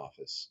divine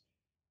office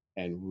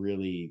and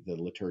really the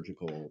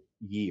liturgical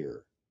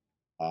year,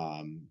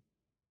 um,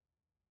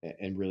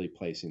 and really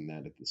placing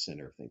that at the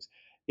center of things.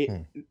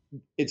 Hmm.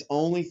 It's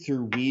only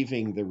through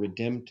weaving the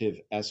redemptive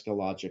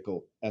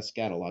eschatological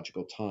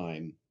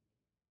time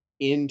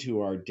into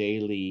our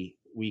daily,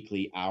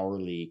 weekly,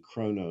 hourly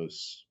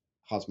chronos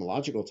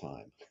cosmological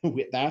time.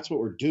 That's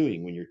what we're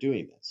doing when you're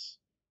doing this.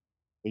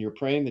 When you're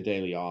praying the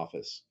daily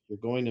office, you're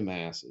going to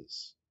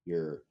masses,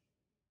 you're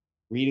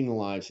reading the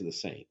lives of the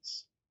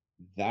saints.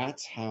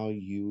 That's how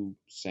you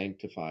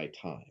sanctify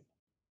time,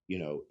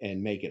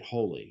 and make it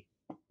holy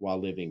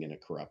while living in a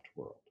corrupt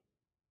world.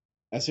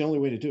 That's the only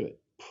way to do it.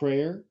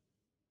 Prayer,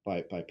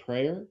 by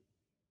prayer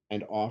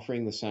and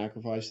offering the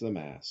sacrifice of the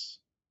Mass,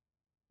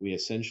 we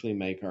essentially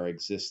make our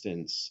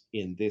existence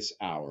in this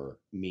hour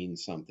mean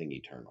something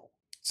eternal.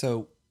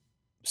 So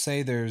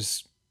say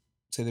there's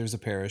a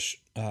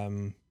parish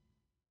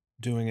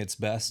doing its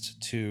best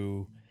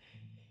to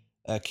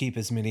keep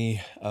as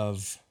many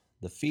of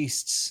the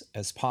feasts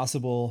as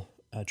possible,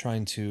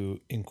 trying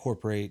to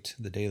incorporate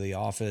the daily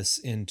office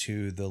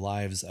into the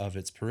lives of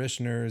its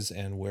parishioners,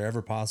 and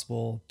wherever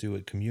possible, do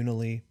it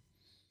communally.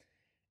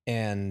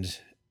 And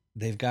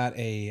they've got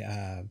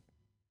they've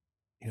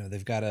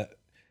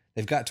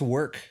got to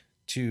work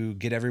to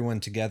get everyone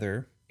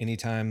together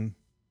anytime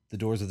the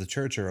doors of the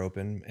church are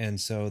open,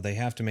 and so they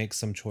have to make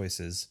some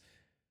choices.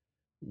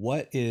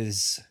 What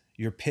is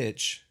your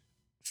pitch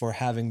for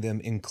having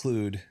them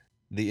include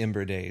the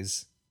Ember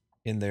Days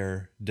in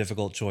their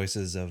difficult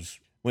choices of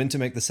when to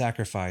make the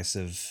sacrifice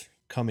of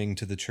coming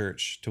to the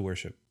church to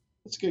worship?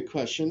 That's a good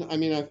question. I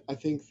mean, I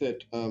think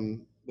that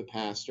the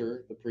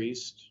pastor, the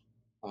priest,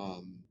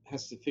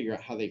 has to figure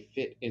out how they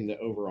fit in the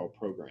overall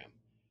program.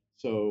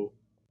 So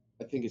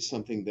I think it's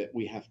something that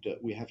we have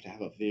to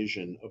have a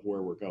vision of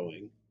where we're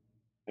going,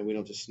 and we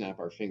don't just snap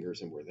our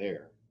fingers and we're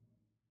there.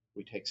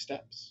 We take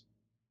steps,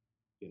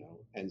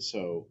 and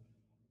so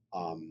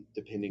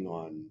depending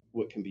on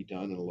what can be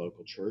done in a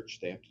local church,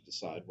 they have to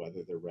decide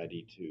whether they're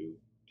ready to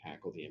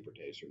tackle the Ember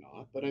Days or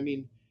not. But I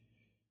mean,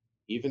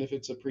 even if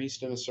it's a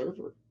priest and a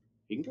server,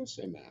 he can go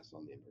say mass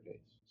on the Ember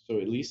Days. So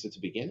at least it's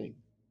a beginning.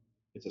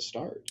 It's a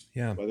start,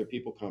 Yeah. whether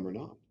people come or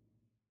not.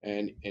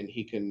 And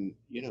he can,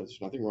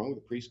 there's nothing wrong with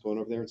a priest going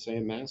over there and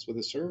saying mass with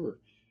a server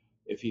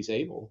if he's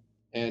able.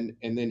 And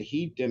then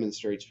he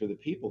demonstrates for the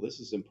people this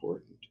is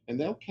important, and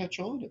they'll catch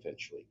on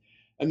eventually.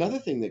 Another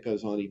thing that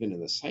goes on even in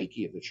the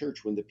psyche of the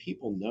church, when the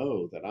people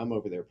know that I'm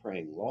over there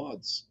praying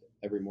lauds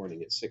every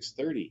morning at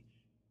 6:30,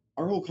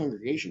 our whole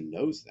congregation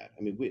knows that.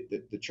 I mean,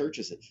 the church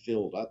isn't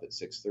filled up at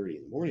 6:30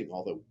 in the morning,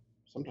 although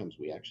sometimes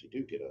we actually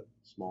do get a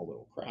small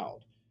little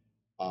crowd.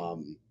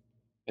 Um,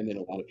 and then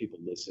a lot of people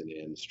listen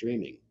in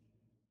streaming.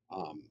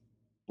 Um,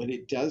 but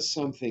it does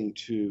something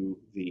to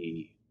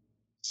the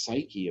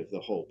psyche of the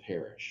whole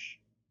parish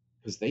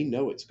because they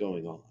know it's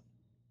going on.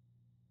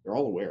 They're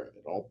all aware of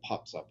it. It all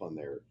pops up on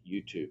their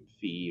YouTube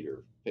feed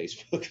or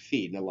Facebook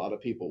feed, and a lot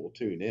of people will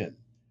tune in.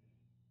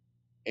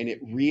 And it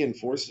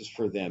reinforces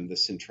for them the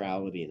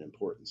centrality and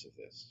importance of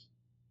this.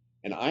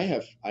 And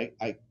I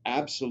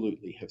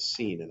absolutely have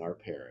seen in our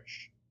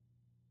parish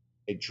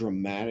a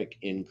dramatic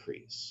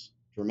increase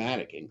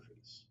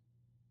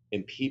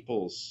in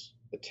people's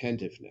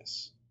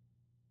attentiveness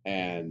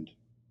and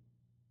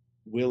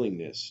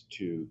willingness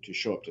to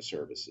show up to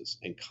services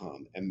and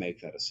come and make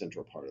that a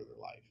central part of their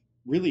life.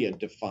 Really a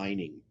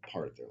defining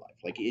part of their life.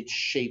 Like it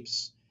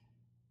shapes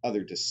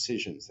other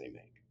decisions they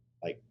make,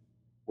 like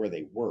where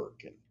they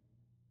work and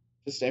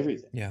just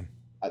everything. Yeah.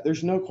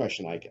 There's no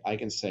question I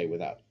can say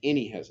without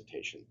any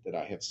hesitation that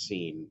I have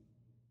seen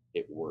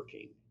it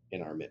working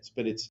in our midst.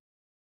 But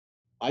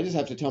I just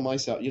have to tell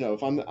myself,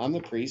 if I'm the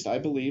priest, I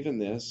believe in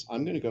this,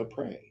 I'm going to go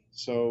pray.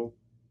 So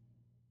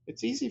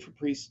it's easy for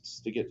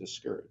priests to get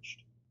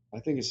discouraged. I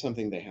think it's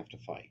something they have to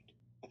fight.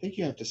 I think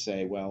you have to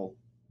say, well,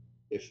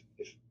 if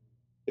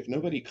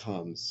nobody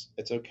comes,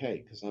 it's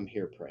okay because I'm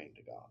here praying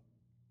to God,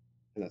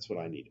 and that's what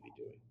I need to be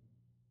doing.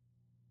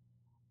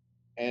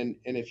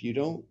 And if you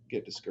don't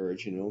get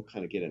discouraged, you don't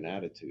kind of get an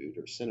attitude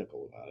or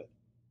cynical about it,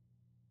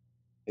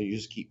 and you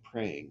just keep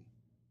praying,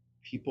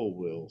 people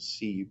will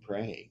see you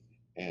praying,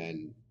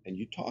 and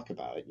you talk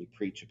about it, you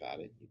preach about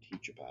it, you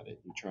teach about it,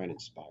 you try and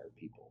inspire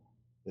people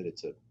that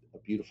it's a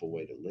beautiful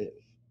way to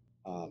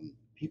live.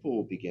 People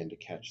will begin to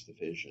catch the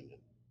vision.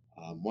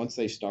 Once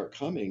they start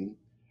coming,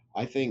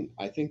 I think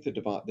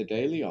the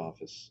daily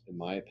office, in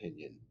my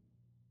opinion,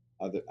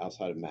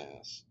 outside of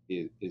mass,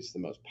 is the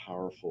most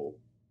powerful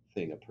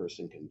thing a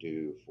person can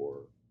do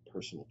for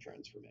personal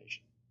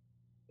transformation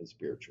and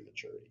spiritual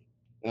maturity.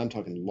 And I'm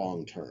talking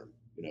long term.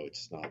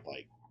 It's not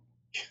like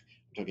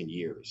I'm talking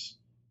years.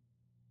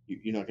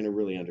 You're not going to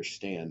really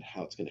understand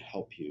how it's going to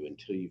help you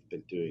until you've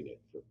been doing it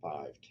for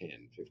 5, 10,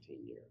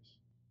 15 years.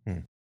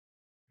 Hmm.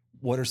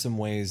 What are some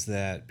ways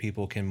that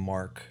people can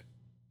mark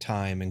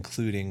time,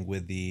 including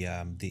with the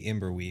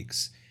Ember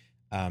Weeks,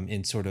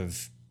 in sort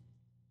of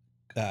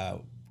uh,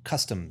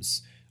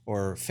 customs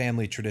or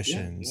family Yeah,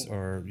 traditions yeah,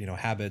 or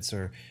habits?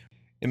 Or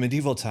in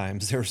medieval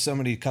times, there were so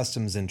many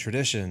customs and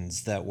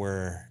traditions that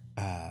were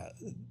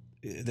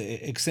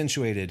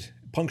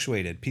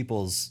punctuated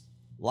people's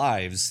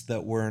lives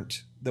that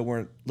weren't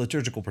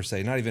liturgical per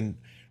se, not even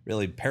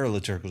really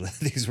paraliturgical.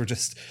 These were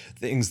just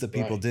things that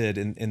people right. did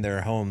in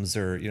their homes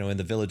or in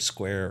the village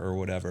square or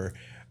whatever.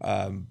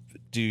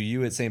 Do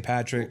you at St. Well,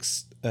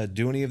 Patrick's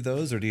do any of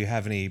those, or do you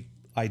have any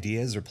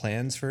ideas or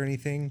plans for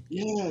anything?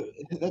 yeah,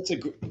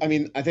 I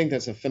mean, I think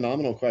that's a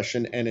phenomenal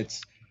question, and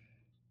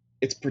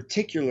it's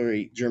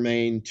particularly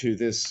germane to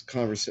this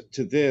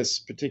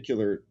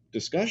particular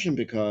discussion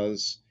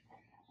because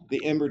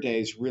the Ember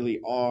Days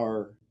really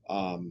are,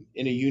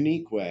 in a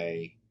unique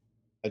way,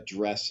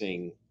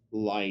 addressing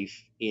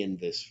life in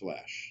this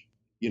flesh,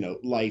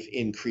 life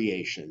in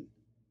creation.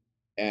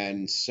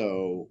 And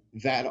so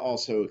that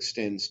also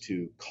extends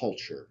to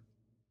culture,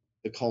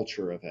 the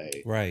culture of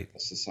Right, a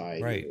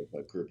society right. or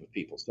of a group of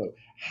people. So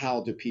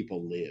how do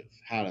people live?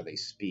 How do they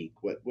speak?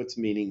 What's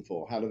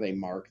meaningful? How do they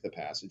mark the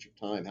passage of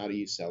time? How do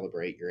you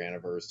celebrate your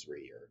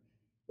anniversary? Or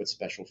what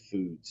special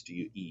foods do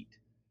you eat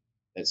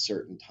at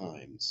certain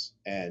times?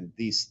 And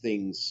these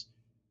things,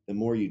 the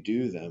more you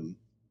do them,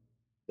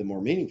 the more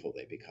meaningful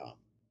they become.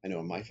 I know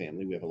in my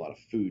family we have a lot of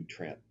food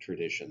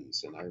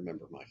traditions, and I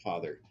remember my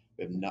father.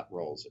 We have nut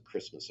rolls at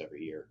Christmas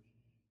every year,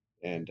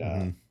 and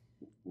Hmm.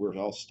 we're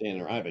all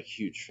standing. I have a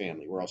huge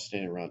family. We're all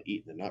standing around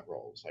eating the nut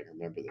rolls. I can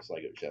remember this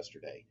like it was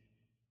yesterday.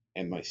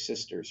 And my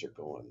sisters are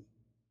going,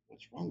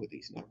 "What's wrong with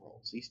these nut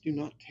rolls? These do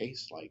not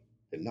taste like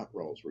the nut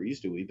rolls we're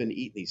used to. We've been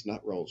eating these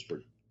nut rolls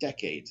for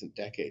decades and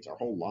decades, our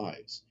whole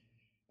lives."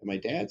 And my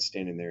dad's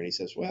standing there, and he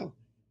says, "Well,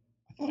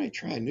 I thought I'd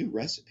try a new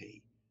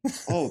recipe.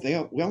 Oh,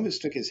 we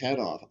almost took his head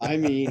off. I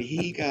mean,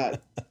 he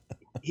got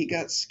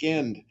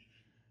skinned.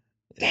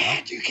 Yeah.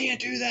 Dad, you can't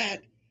do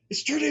that.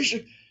 It's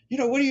tradition.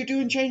 What are you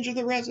doing changing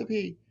the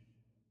recipe?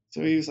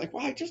 So he was like,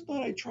 well, I just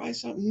thought I'd try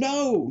something.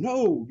 No,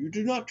 no, you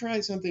do not try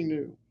something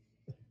new.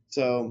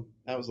 So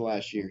that was the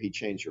last year he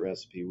changed the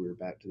recipe. We were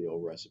back to the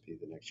old recipe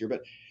the next year.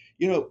 But,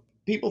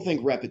 people think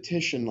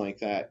repetition like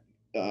that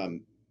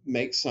um,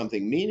 makes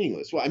something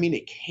meaningless. Well, I mean,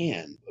 it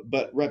can,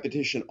 but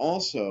repetition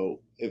also,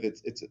 if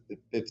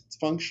it's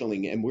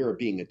functioning and we're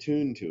being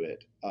attuned to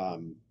it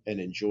and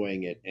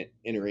enjoying it and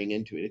entering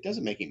into it, it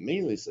doesn't make it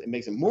meaningless. It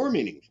makes it more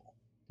meaningful.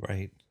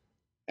 Right.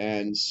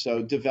 And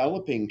so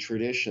developing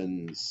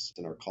traditions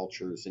in our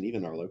cultures and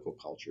even our local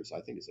cultures,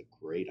 I think is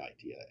a great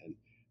idea. And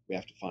we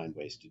have to find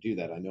ways to do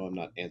that. I know I'm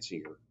not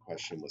answering your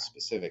question with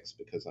specifics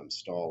because I'm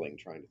stalling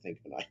trying to think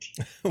of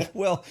an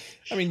Well,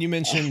 I mean, you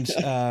mentioned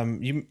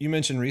idea. you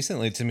mentioned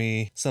recently to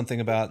me something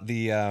about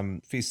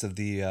the feast of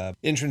the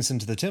entrance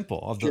into the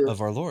temple Sure.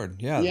 of our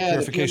Lord. Yeah, the Yeah, the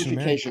purification of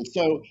Mary.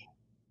 purification.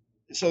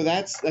 So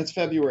that's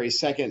February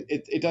 2nd.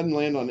 It doesn't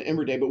land on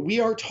Ember Day, but we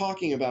are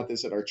talking about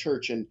this at our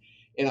church, and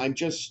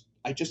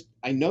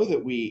I know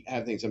that we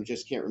have things, I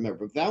just can't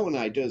remember. But that one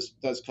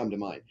does come to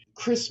mind.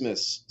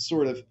 Christmas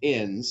sort of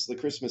ends, the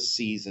Christmas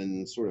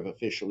season sort of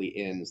officially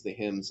ends. The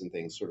hymns and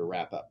things sort of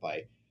wrap up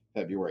by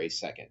February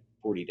 2nd,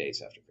 40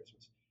 days after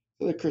Christmas.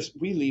 So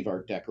we leave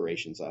our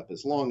decorations up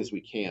as long as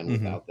we can Hmm.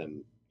 without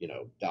them,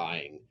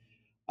 dying.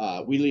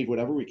 We leave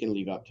whatever we can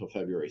leave up till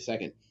February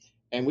 2nd.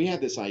 And we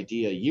had this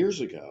idea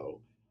years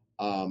ago,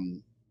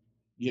 um,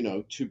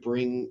 to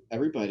bring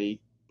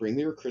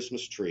their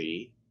Christmas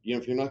tree.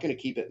 If you're not going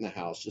to keep it in the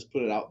house, just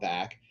put it out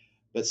back,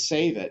 but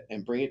save it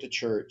and bring it to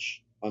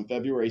church on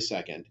February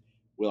 2nd.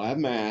 We'll have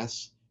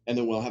Mass, and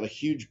then we'll have a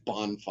huge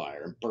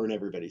bonfire and burn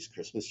everybody's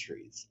Christmas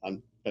trees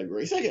on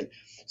February 2nd.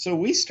 So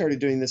we started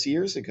doing this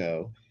years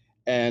ago,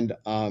 and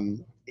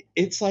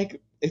it's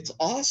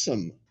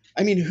awesome.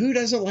 I mean, who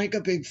doesn't like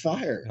a big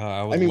fire? I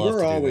I would mean, love we're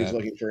to do always that.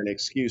 looking for an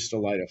excuse to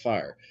light a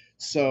fire. Yeah.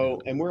 So,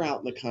 and we're out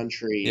in the Yeah,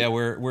 country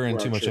we're in where our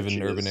too much of church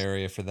an urban is,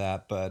 area for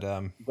that, but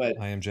but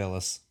I am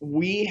jealous.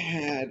 we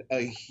had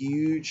a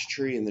huge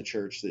tree in the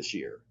church this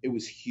year. It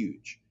was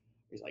huge.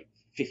 It was like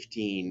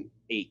 15,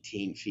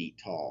 18 feet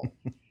tall.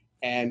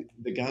 And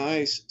the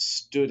guys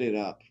stood it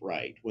up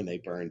right when they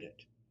burned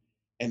it.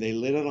 And they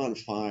lit it on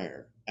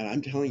fire. And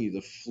I'm telling you,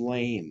 the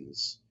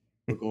flames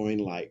were going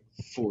like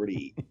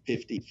 40,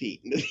 50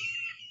 feet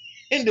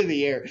into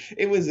the air.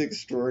 It was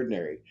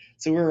extraordinary.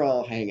 So we're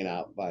all hanging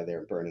out by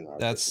there burning our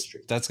Christmas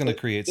tree. That's going to But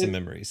create some it,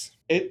 memories.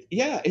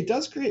 yeah, it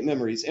does create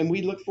memories, and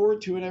we look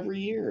forward to it every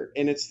year.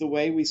 And it's the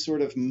way we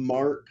sort of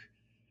mark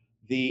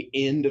the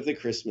end of the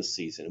Christmas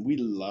season. We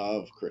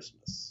love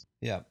Christmas.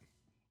 Yeah.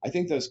 I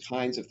think those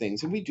kinds of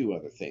things, and we do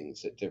other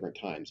things at different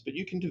times, but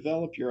you can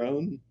develop your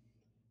own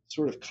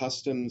sort of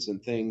customs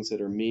and things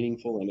that are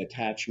meaningful and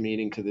attach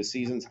meaning to the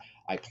seasons.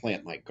 I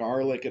plant my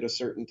garlic at a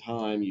certain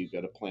time. You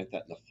got to plant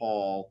that in the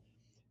fall.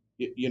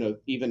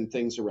 Even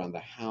things around the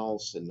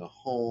house and the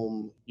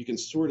home, you can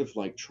sort of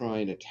like try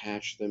and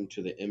attach them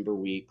to the Ember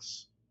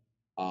Weeks,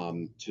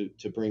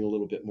 to bring a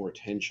little bit more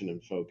attention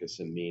and focus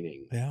and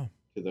meaning Yeah.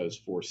 to those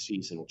four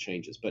seasonal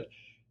changes. But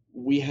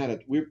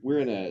we're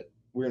in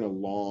a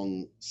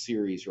long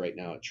series right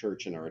now at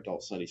church in our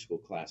adult Sunday school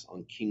class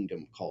on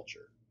kingdom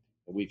culture,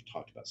 and we've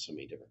talked about so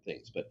many different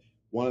things. But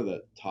one of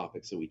the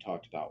topics that we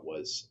talked about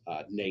was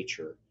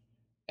nature,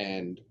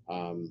 and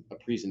a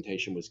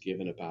presentation was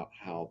given about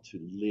how to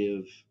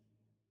live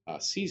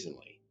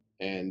seasonally,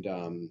 and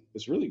it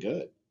was really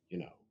good.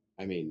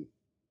 I mean,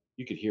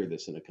 you could hear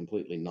this in a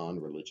completely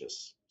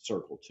non-religious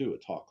circle too, a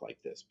talk like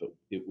this, but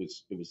it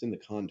was in the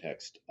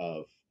context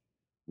of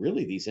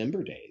really these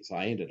Ember Days.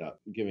 I ended up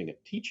giving a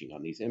teaching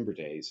on these Ember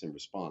Days in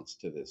response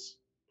to this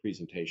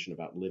presentation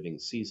about living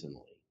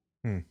seasonally.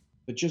 Hmm.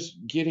 But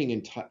just getting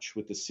in touch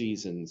with the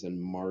seasons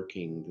and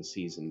marking the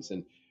seasons.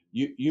 And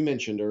you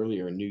mentioned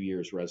earlier a New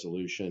Year's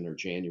resolution or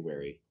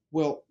January.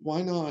 Well,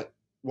 why not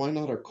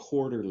a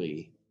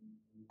quarterly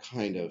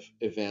kind of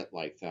event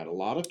like that? A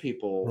lot of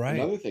people, Right.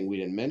 another thing we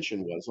didn't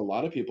mention was a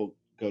lot of people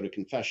go to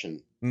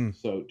confession. Mm.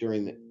 So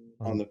during the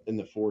on Um, the in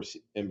the four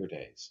Ember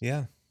Days.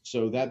 yeah.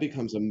 So that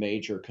becomes a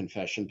major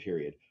confession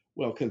period.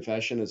 Well,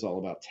 confession is all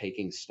about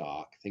taking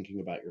stock, thinking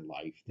about your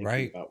life, thinking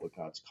Right. about what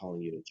God's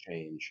calling you to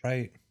change.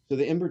 Right. So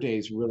the Ember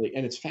Days really,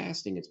 and it's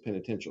fasting, it's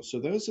penitential. So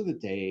those are the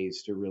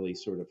days to really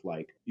sort of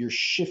like you're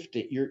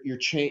shifting,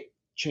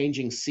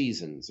 changing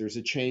seasons. There's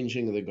a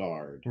changing of the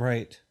guard,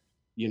 Right.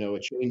 a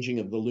changing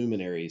of the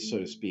luminaries, so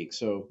to speak.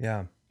 So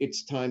Yeah.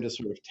 it's time to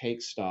sort of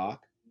take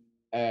stock.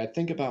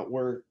 Think about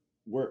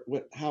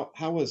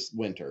how was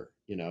winter?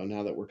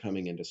 Now that we're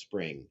coming into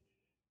spring,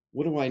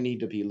 what do I need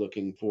to be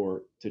looking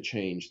for to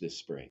change this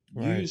spring?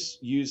 Right.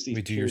 Use these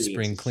We do your periods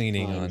spring as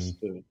cleaning times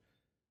on. to,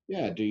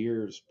 yeah, do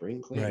your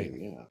spring Right.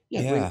 cleaning.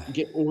 Yeah, yeah, Yeah.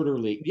 get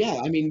orderly.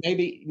 Yeah, I mean,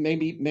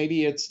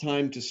 maybe it's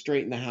time to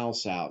straighten the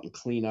house out and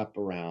clean up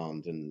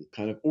around and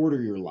kind of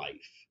order your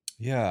life.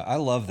 Yeah, I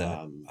love that.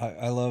 Um,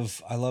 I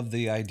love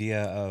the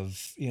idea of,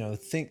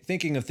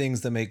 thinking of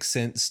things that make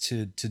sense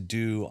to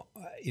do,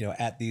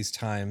 at these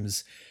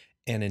times,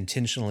 and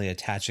intentionally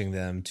attaching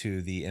them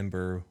to the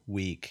Ember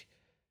Week,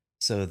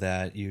 so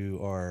that you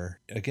are,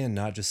 again,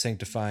 not just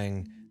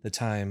sanctifying the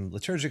time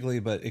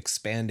liturgically, but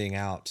expanding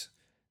out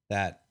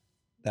that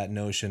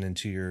notion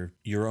into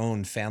your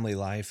own family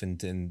life,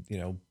 and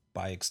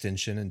by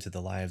extension into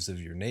the lives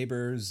of your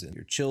neighbors and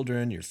your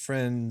children, your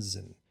friends,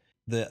 and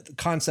the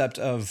concept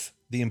of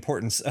the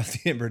importance of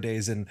the Ember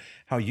Days and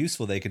how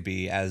useful they could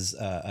be as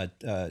a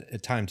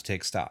time to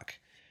take stock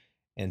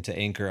and to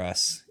anchor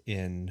us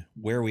in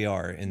where we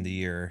are in the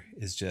year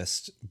is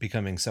just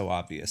becoming so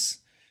obvious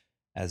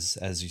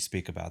as you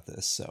speak about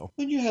this. So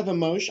when you have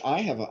emotion,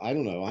 I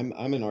don't know.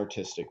 I'm an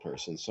artistic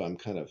person, so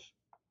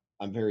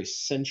I'm very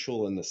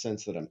sensual in the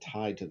sense that I'm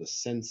tied to the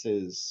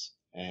senses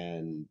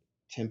and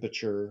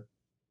temperature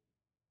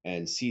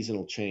and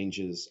seasonal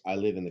changes. I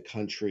live in the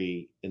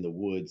country, in the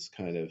woods,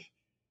 kind of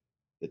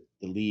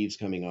the leaves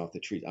coming off the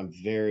trees. I'm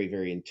very,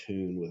 very in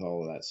tune with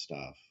all of that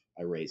stuff.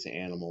 I raise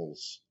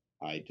animals.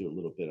 I do a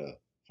little bit of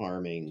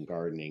farming,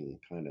 gardening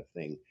kind of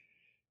thing.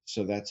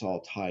 So that's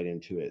all tied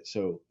into it.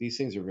 So these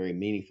things are very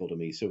meaningful to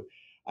me. So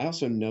I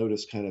also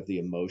notice kind of the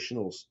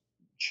emotional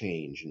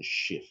change and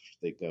shift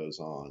that goes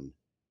on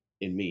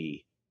in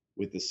me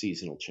with the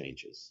seasonal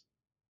changes,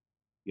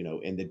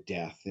 and the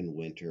death in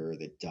winter,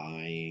 the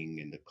dying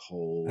and the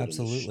cold and the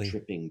absolutely.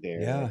 stripping bare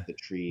of Yeah. the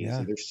trees. Yeah.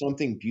 And there's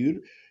something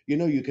beautiful,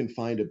 you can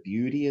find a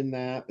beauty in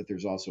that, but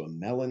there's also a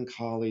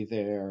melancholy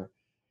there.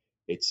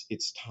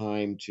 It's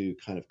time to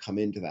kind of come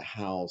into the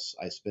house.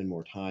 I spend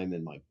more time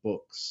in my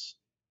books,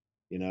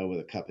 with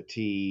a cup of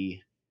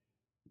tea,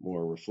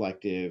 more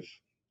reflective.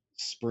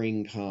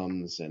 Spring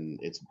comes and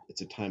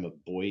it's a time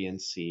of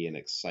buoyancy and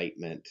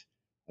excitement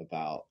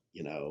about,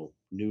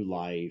 new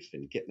life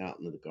and getting out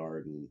into the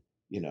garden.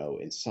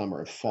 In summer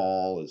and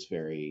fall is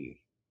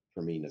very,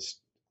 for me,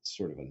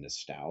 sort of a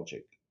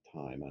nostalgic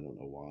time. I don't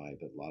know why,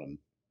 but a lot of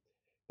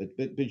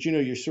but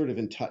you're sort of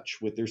in touch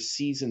with, there's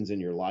seasons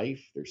in your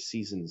life, there's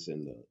seasons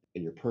in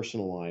your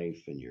personal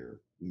life and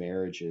your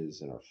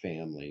marriages and our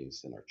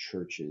families and our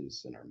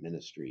churches and our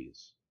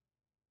ministries.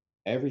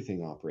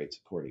 Everything operates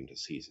according to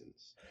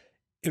seasons.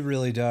 It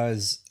really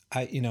does.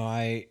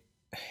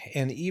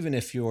 And even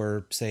if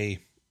you're,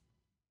 say,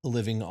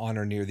 living on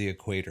or near the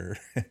equator,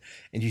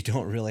 and you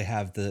don't really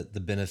have the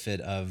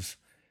benefit of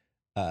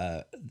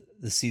uh,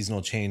 the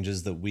seasonal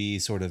changes that we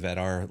sort of at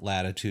our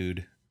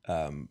latitude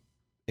um,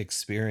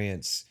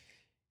 experience,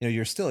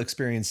 you're still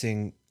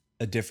experiencing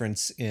a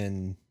difference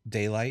in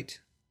daylight,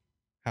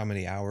 how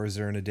many hours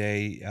are in a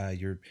day.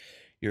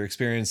 You're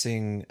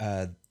experiencing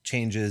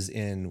changes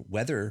in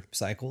weather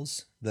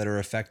cycles that are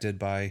affected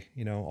by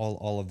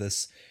all of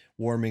this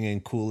warming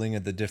and cooling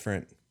at the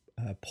different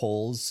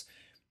poles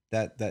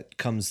that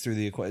comes through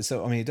the equation.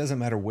 So I mean, it doesn't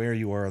matter where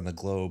you are on the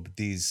globe;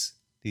 these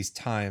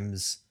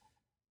times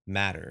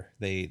matter.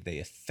 They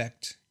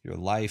affect your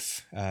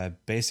life.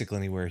 Basically,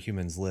 anywhere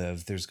humans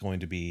live, there's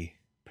going to be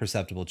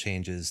perceptible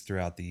changes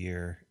throughout the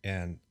year,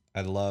 and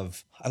I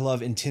love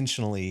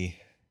intentionally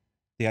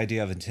the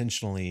idea of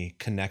intentionally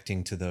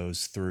connecting to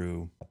those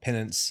through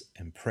penance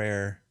and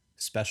prayer,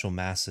 special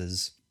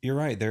masses. You're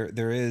right.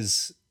 There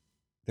is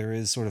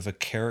sort of a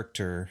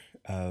character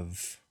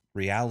of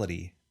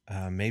reality,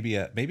 maybe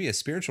a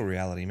spiritual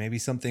reality, maybe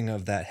something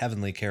of that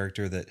heavenly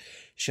character that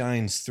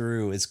shines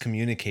through, is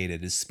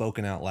communicated, is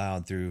spoken out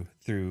loud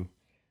through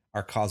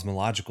our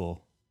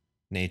cosmological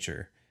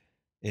nature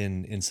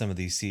in some of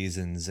these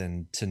seasons,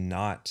 and to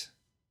not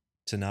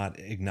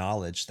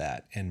acknowledge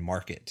that and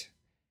mark it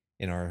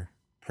in our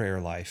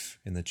prayer life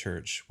in the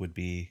church would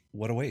be,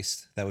 what a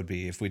waste that would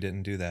be if we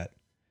didn't do that.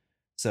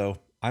 So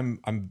I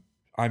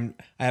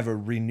have a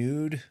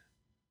renewed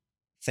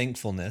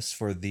thankfulness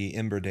for the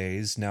Ember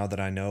Days now that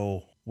I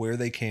know where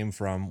they came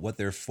from, what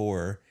they're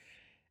for,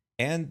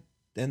 and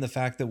the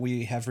fact that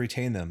we have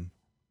retained them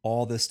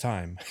all this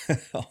time,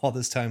 all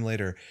this time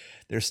later,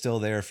 they're still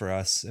there for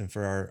us and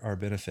for our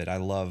benefit. I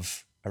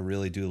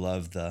really do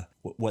love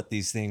what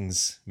these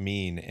things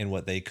mean and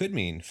what they could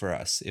mean for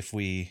us if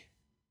we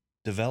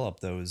develop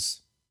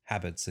those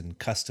habits and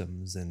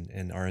customs,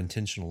 and are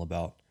intentional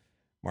about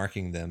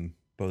marking them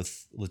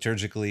both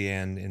liturgically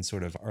and in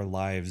sort of our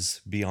lives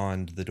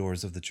beyond the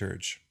doors of the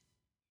church.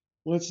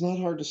 Well, it's not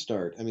hard to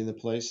start. I mean, the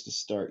place to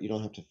start, you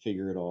don't have to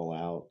figure it all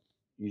out.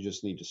 You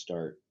just need to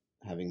start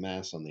having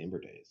mass on the Ember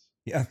Days.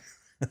 Yeah.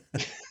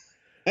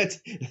 That's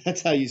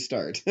that's how you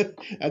start.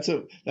 That's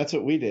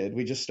what we did.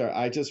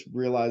 I just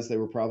realized they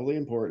were probably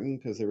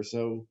important because they were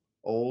so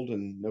old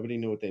and nobody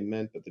knew what they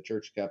meant, but the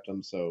church kept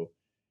them. So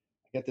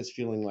I get this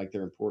feeling like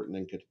they're important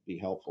and could be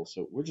helpful.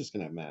 So we're just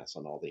gonna have mass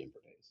on all the Ember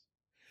Days.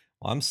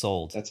 Well, I'm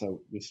sold. That's how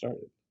we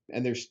started.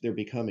 And they're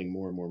becoming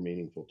more and more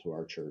meaningful to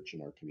our church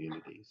and our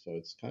community. So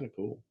it's kind of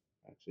cool.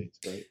 Actually, it's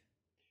great.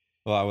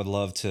 Well, I would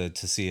love to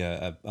see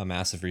a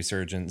massive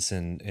resurgence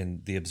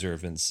in the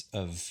observance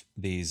of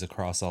these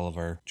across all of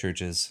our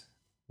churches.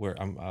 Where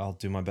I'll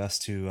do my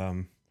best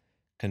to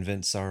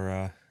convince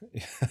our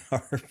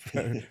our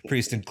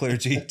priest and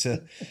clergy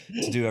to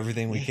do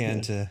everything we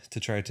can to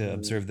try to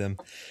observe them.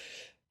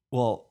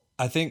 Well,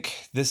 I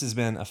think this has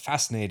been a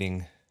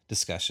fascinating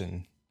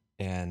discussion,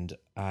 and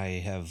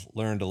I have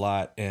learned a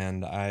lot,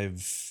 and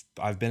I've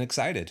been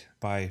excited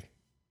by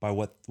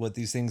what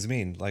these things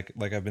mean. Like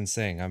I've been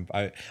saying,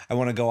 I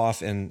want to go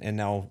off and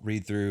now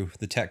read through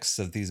the texts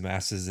of these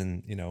masses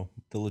and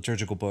the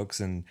liturgical books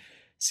and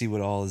see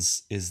what all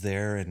is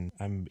there, and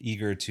I'm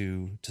eager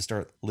to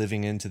start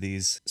living into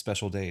these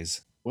special days.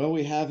 Well,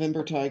 we have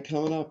Embertide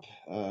coming up,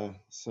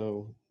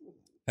 so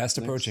Fast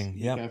next approaching.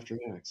 week Yep. after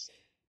next.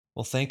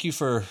 Well, thank you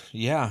for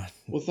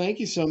Well, thank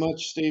you so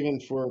much,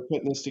 Stephen, for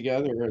putting this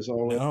together as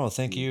always. No,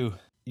 thank you.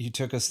 You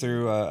took us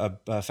through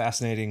a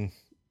fascinating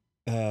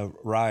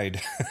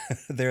ride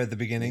there at the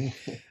beginning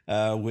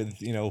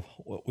with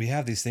we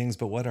have these things,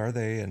 but what are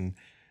they? And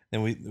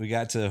then we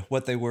got to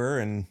what they were,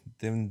 and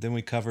then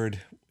we covered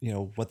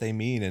what they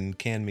mean and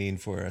can mean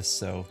for us.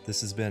 So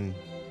this has been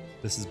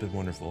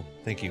wonderful.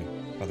 Thank you,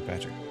 Father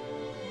Patrick.